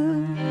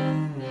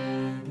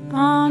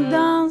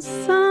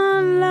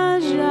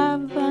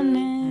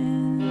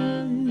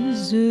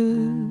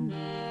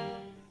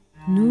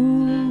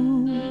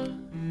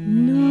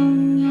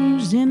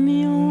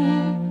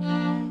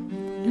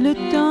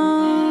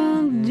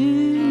temps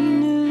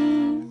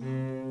d'une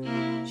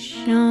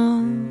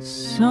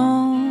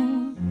chanson.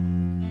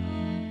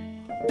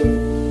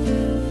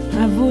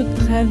 À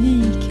votre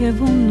avis,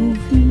 qu'avons-nous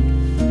vu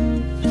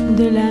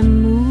de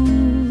l'amour?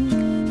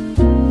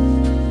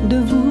 De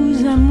vous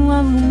à moi,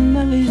 vous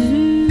m'avez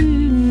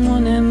eu,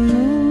 mon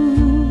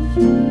amour.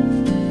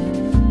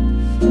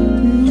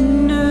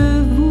 Ne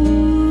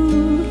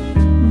vous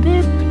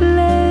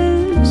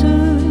déplaise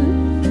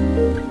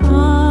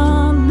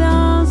en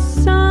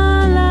dansant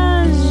la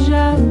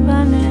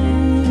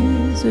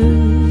javanaise.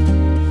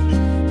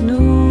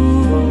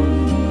 Nous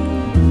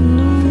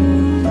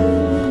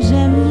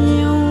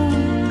aimions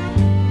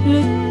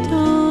le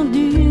temps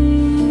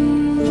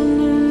d'une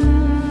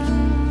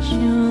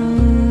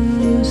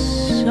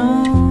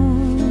chanson.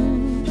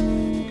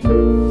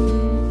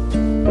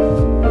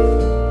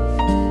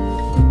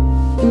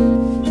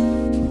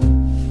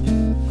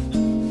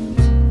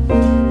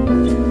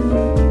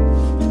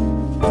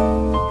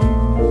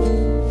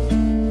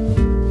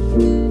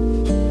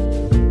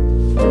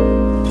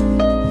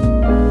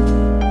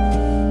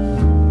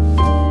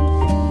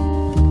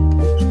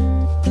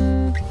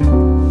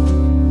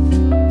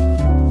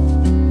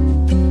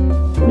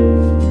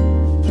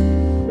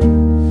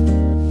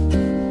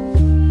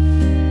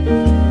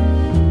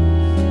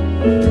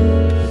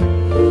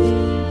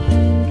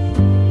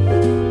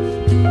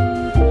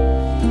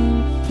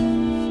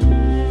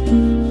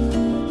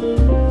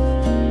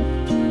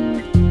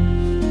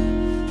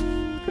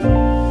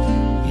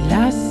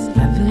 Hélas,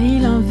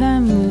 avril en vain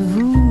me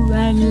voue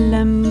à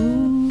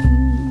l'amour.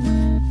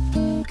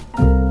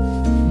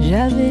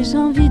 J'avais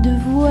envie de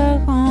voir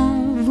en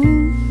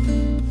vous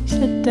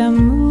cet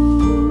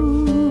amour.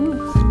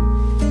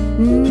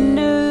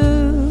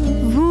 Ne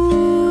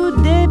vous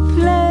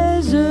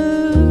déplaise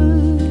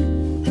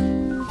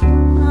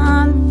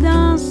en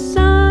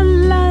dansant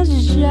la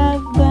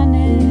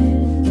javanaise.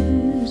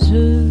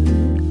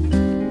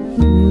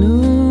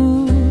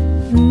 Nous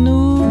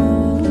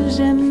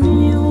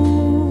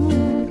aimions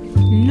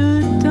le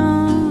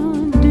temps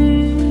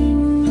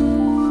d'une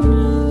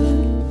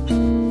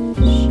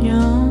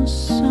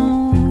chanson.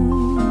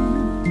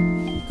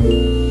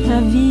 La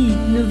vie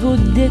ne vaut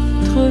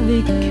d'être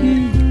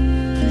vécue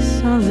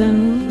sans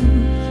amour.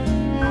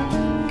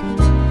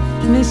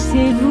 Mais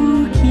c'est vous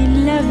qui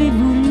l'avez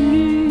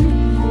voulu,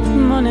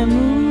 mon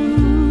amour.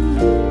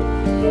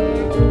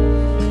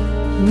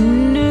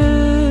 Ne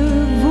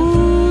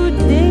vous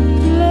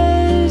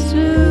déplaise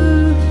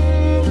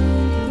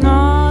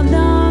en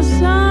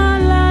dansant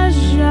la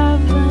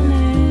javanaise.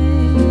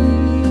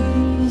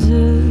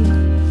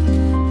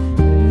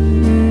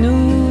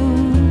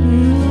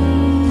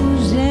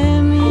 Nous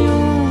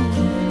aimions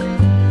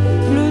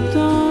le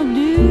temps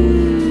d'une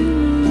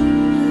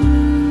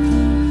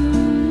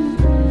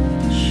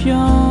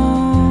chanson.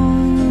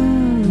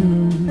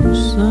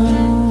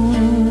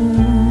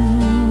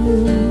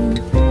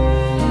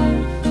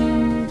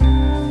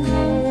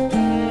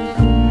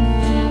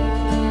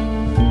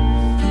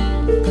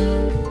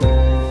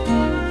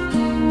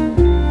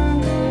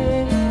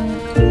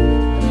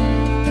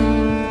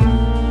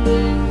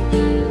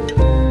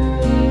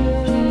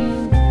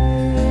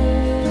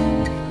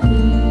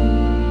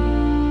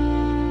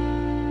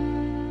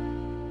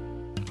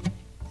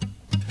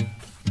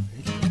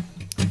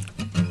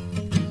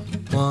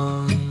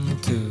 One,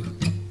 two,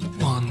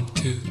 one,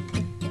 two.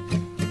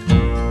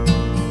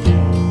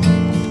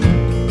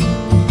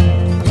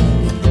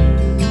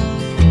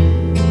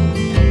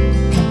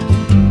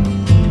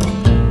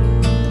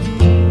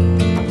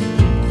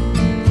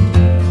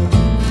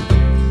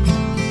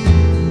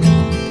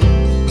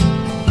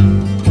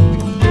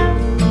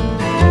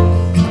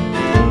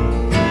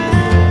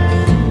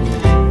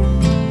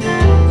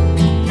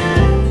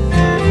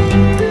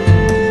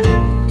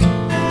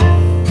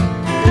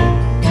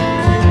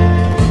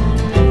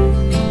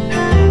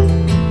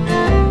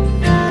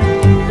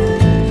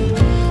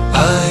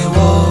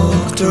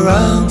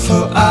 Around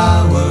for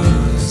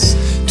hours,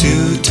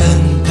 2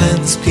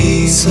 10-pence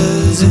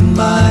pieces in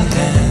my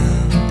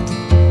hand.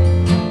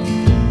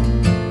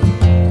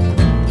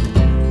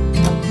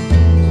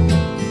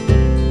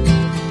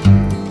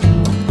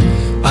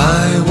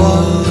 I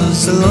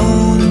was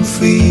alone and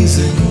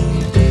freezing,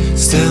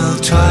 still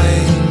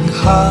trying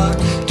hard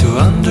to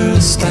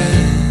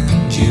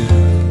understand you.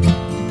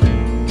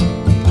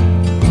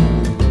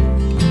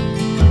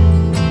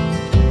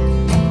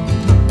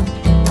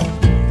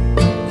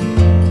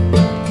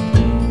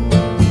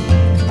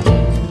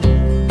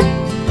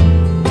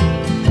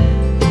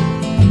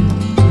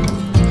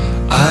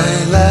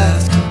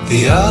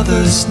 The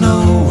others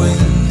knowing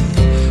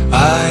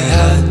I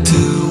had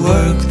to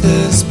work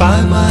this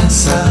by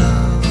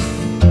myself.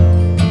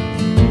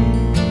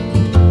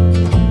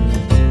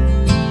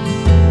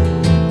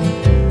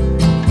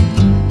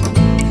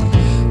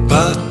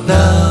 But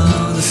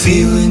now the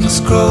feeling's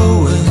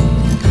growing,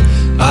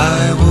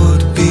 I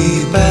would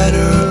be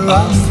better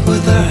off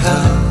with their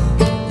help.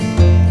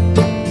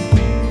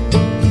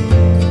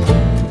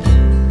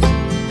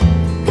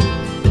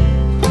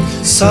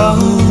 So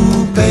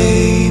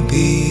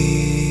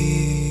baby,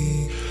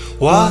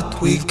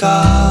 what we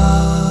got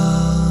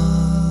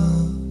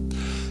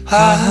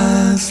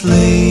has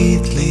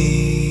lately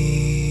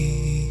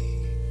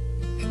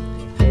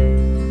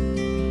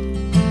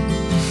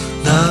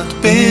not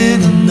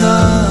been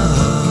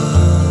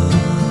enough,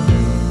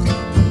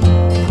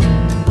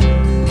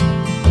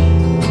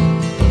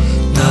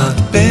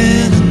 not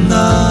been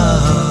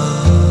enough.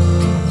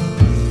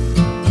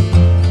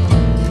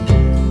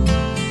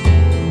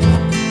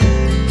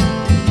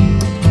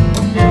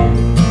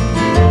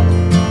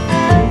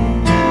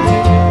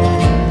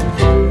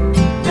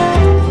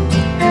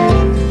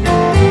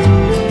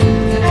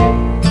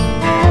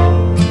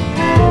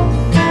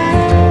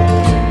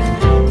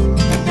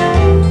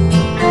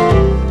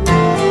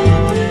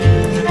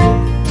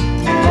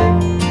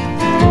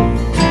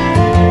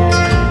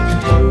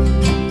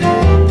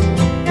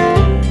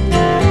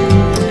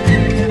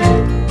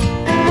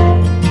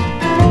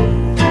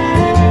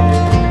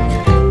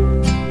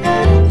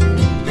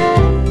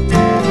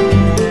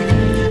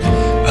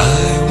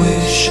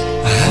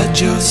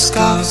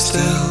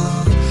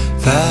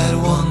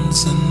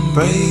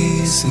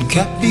 Embrace and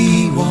kept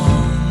me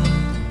warm.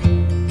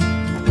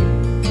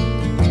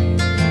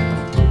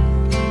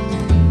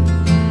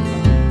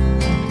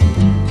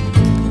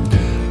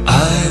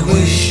 I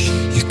wish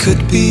you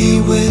could be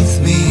with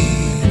me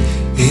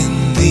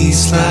in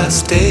these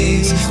last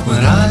days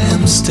when I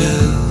am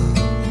still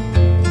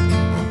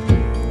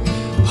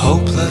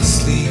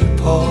hopelessly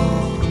poor.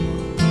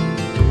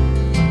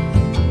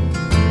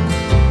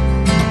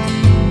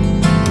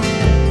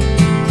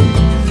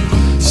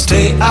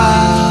 Stay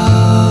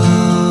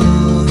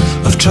out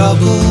of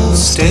trouble,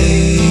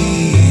 stay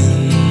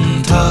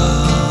in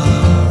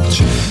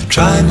touch.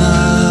 Try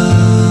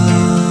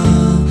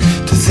not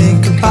to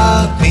think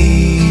about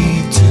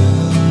me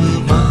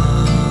too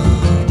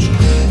much.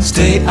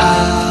 Stay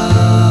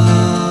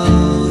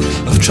out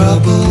of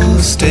trouble,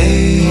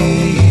 stay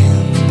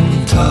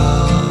in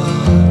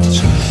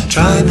touch.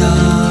 Try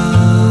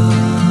not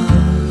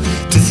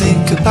to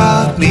think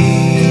about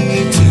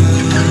me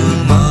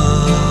too much.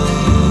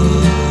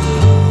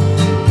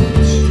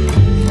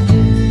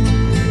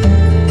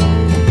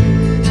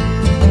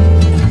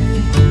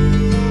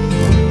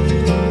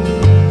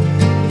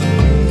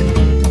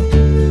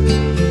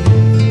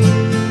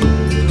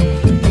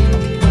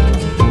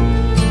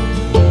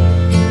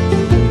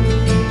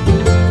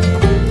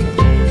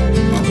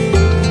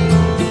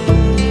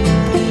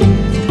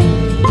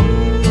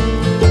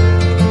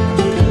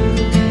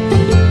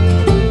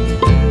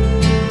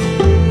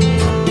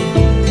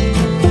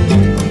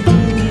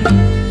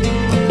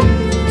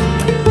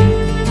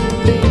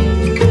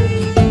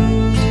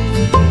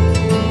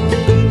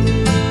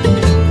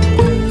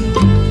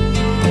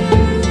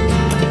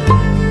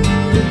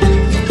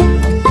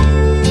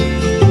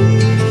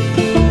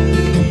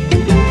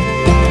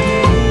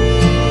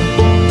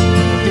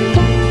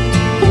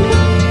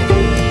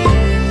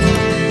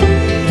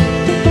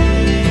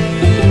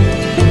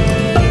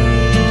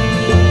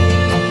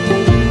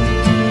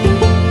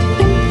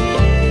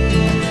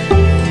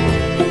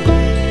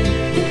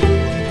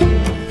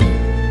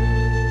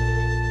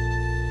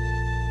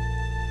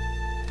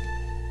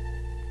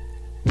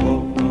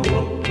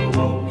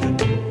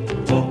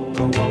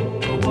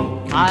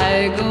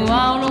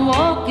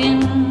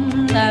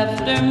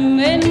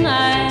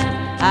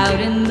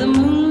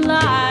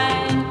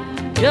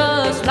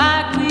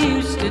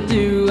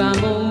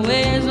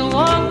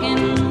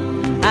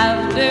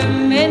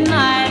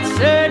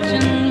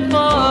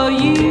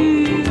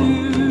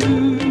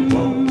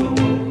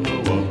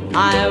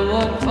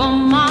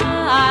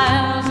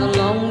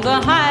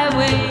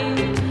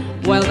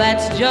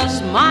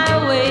 Just my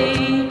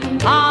way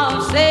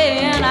of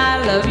saying I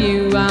love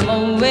you. I'm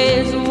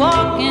always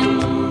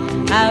walking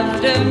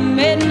after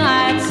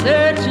midnight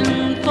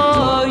searching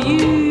for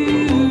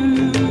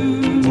you.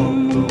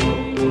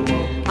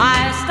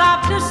 I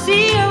stopped to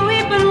see a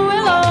weeping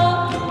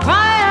willow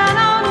crying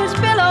on his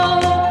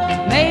pillow.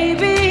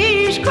 Maybe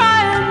he's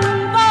crying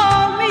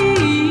for me.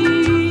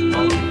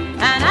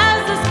 And as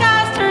the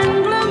skies turn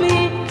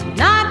gloomy,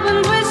 night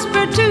will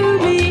whisper to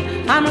me,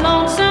 I'm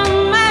lonesome.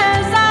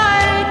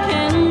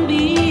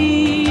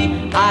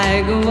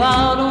 I go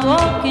out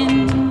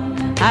walking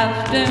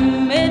after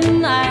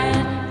midnight,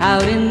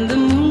 out in the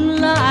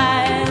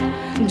moonlight,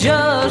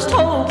 just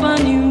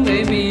hoping you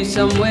may be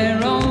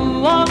somewhere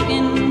on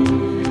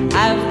walking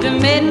after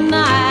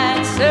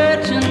midnight,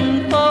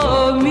 searching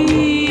for me.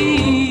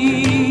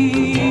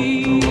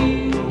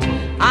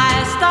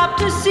 I stopped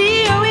to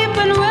see a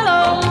weeping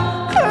willow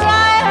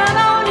crying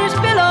on his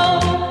pillow.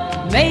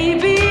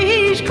 Maybe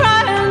he's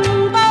crying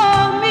for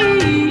me.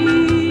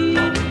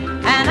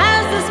 And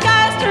as the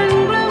skies turn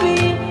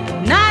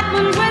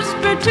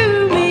to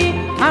me,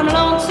 I'm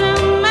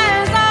lonesome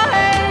as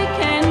I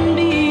can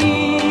be.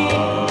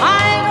 I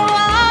go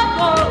out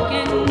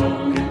walking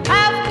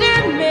after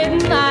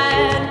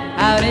midnight,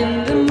 out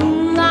in the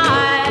moonlight.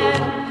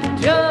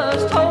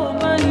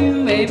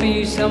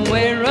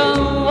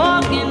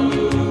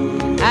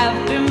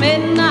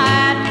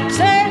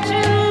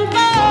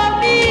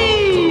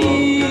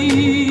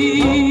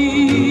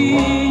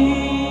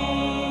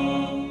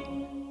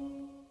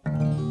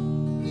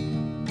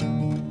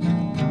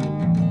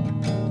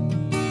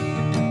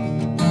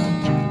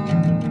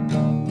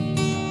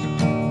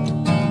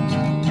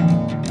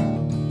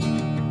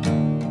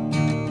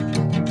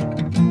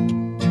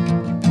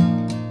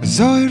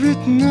 Zoe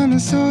written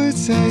and so it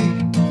say,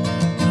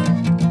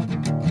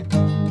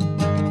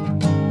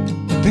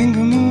 Bingo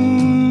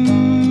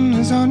Moon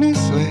is on his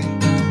way.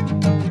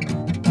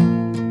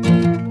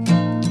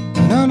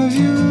 None of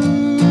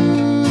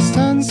you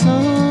stand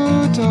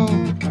so tall.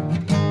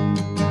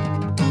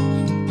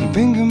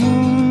 Bingo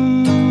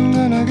Moon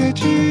gonna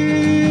get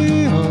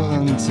you all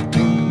on the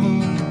Bingo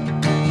Moon.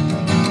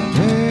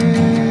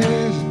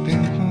 There's a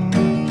Bingo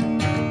Moon.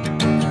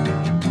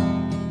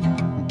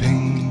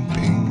 Bing,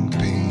 bing,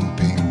 bing,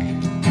 bing.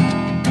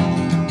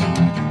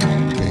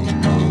 Bingo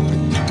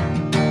Moon.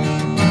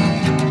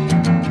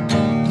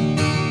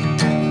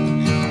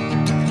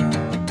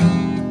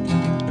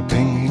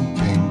 Bing,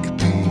 bing,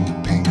 bing,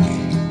 bing.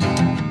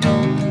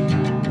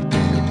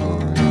 Bingo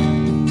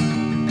Moon.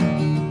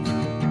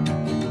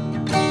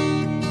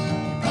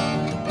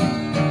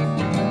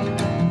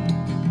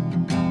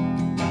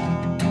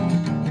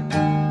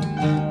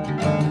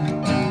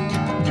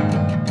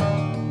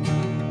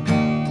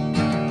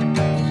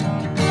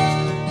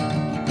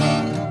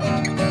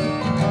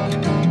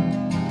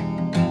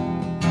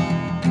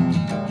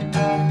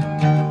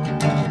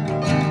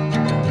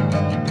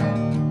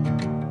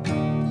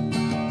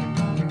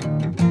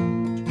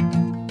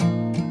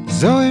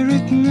 Zoe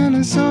written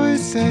and so it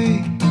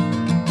say,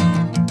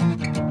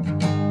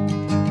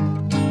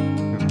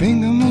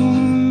 Bingo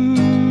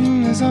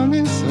Moon is on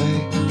his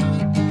way.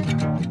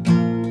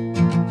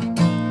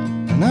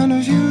 None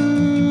of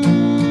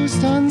you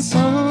stand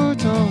so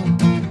tall.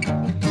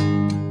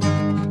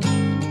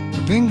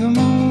 Bingo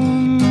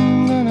Moon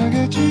gonna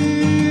get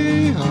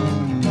you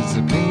home. It's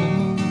a Bingo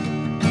Moon.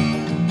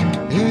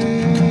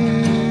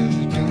 Yes,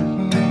 a Bingo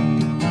Moon.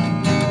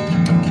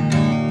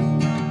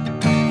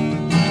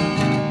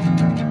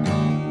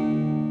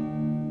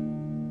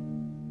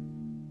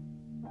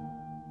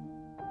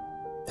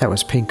 That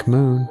was Pink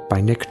Moon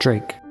by Nick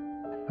Drake.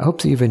 I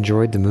hope that you've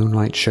enjoyed the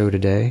Moonlight Show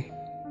today.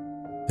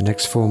 The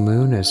next full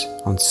moon is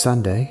on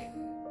Sunday.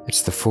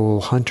 It's the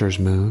full Hunter's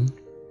Moon,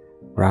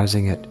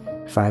 rising at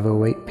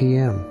 5:08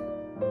 p.m.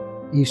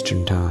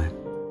 Eastern Time.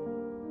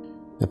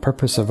 The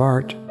purpose of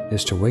art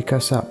is to wake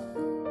us up.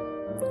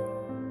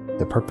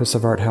 The purpose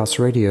of Art House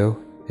Radio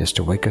is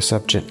to wake us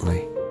up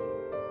gently.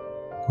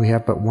 We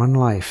have but one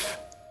life.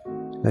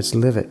 Let's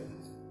live it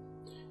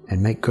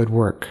and make good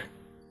work.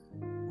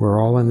 We're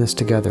all in this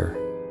together.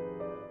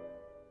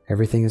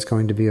 Everything is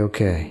going to be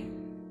okay.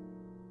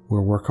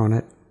 We'll work on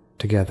it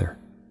together.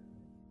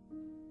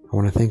 I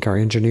want to thank our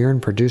engineer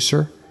and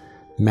producer,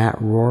 Matt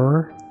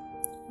Rohrer,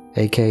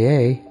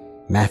 aka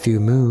Matthew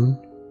Moon.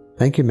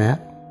 Thank you,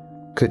 Matt.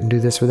 Couldn't do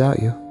this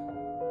without you.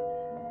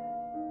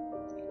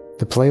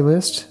 The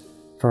playlist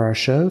for our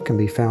show can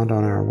be found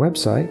on our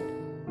website.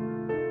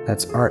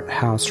 That's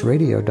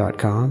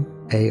arthouseradio.com,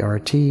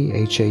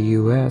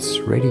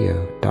 ARTHAUS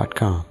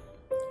radio.com.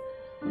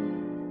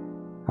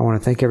 I want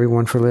to thank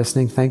everyone for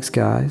listening. Thanks,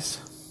 guys.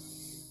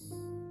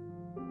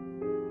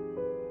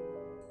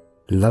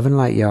 Love and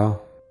light,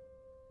 y'all.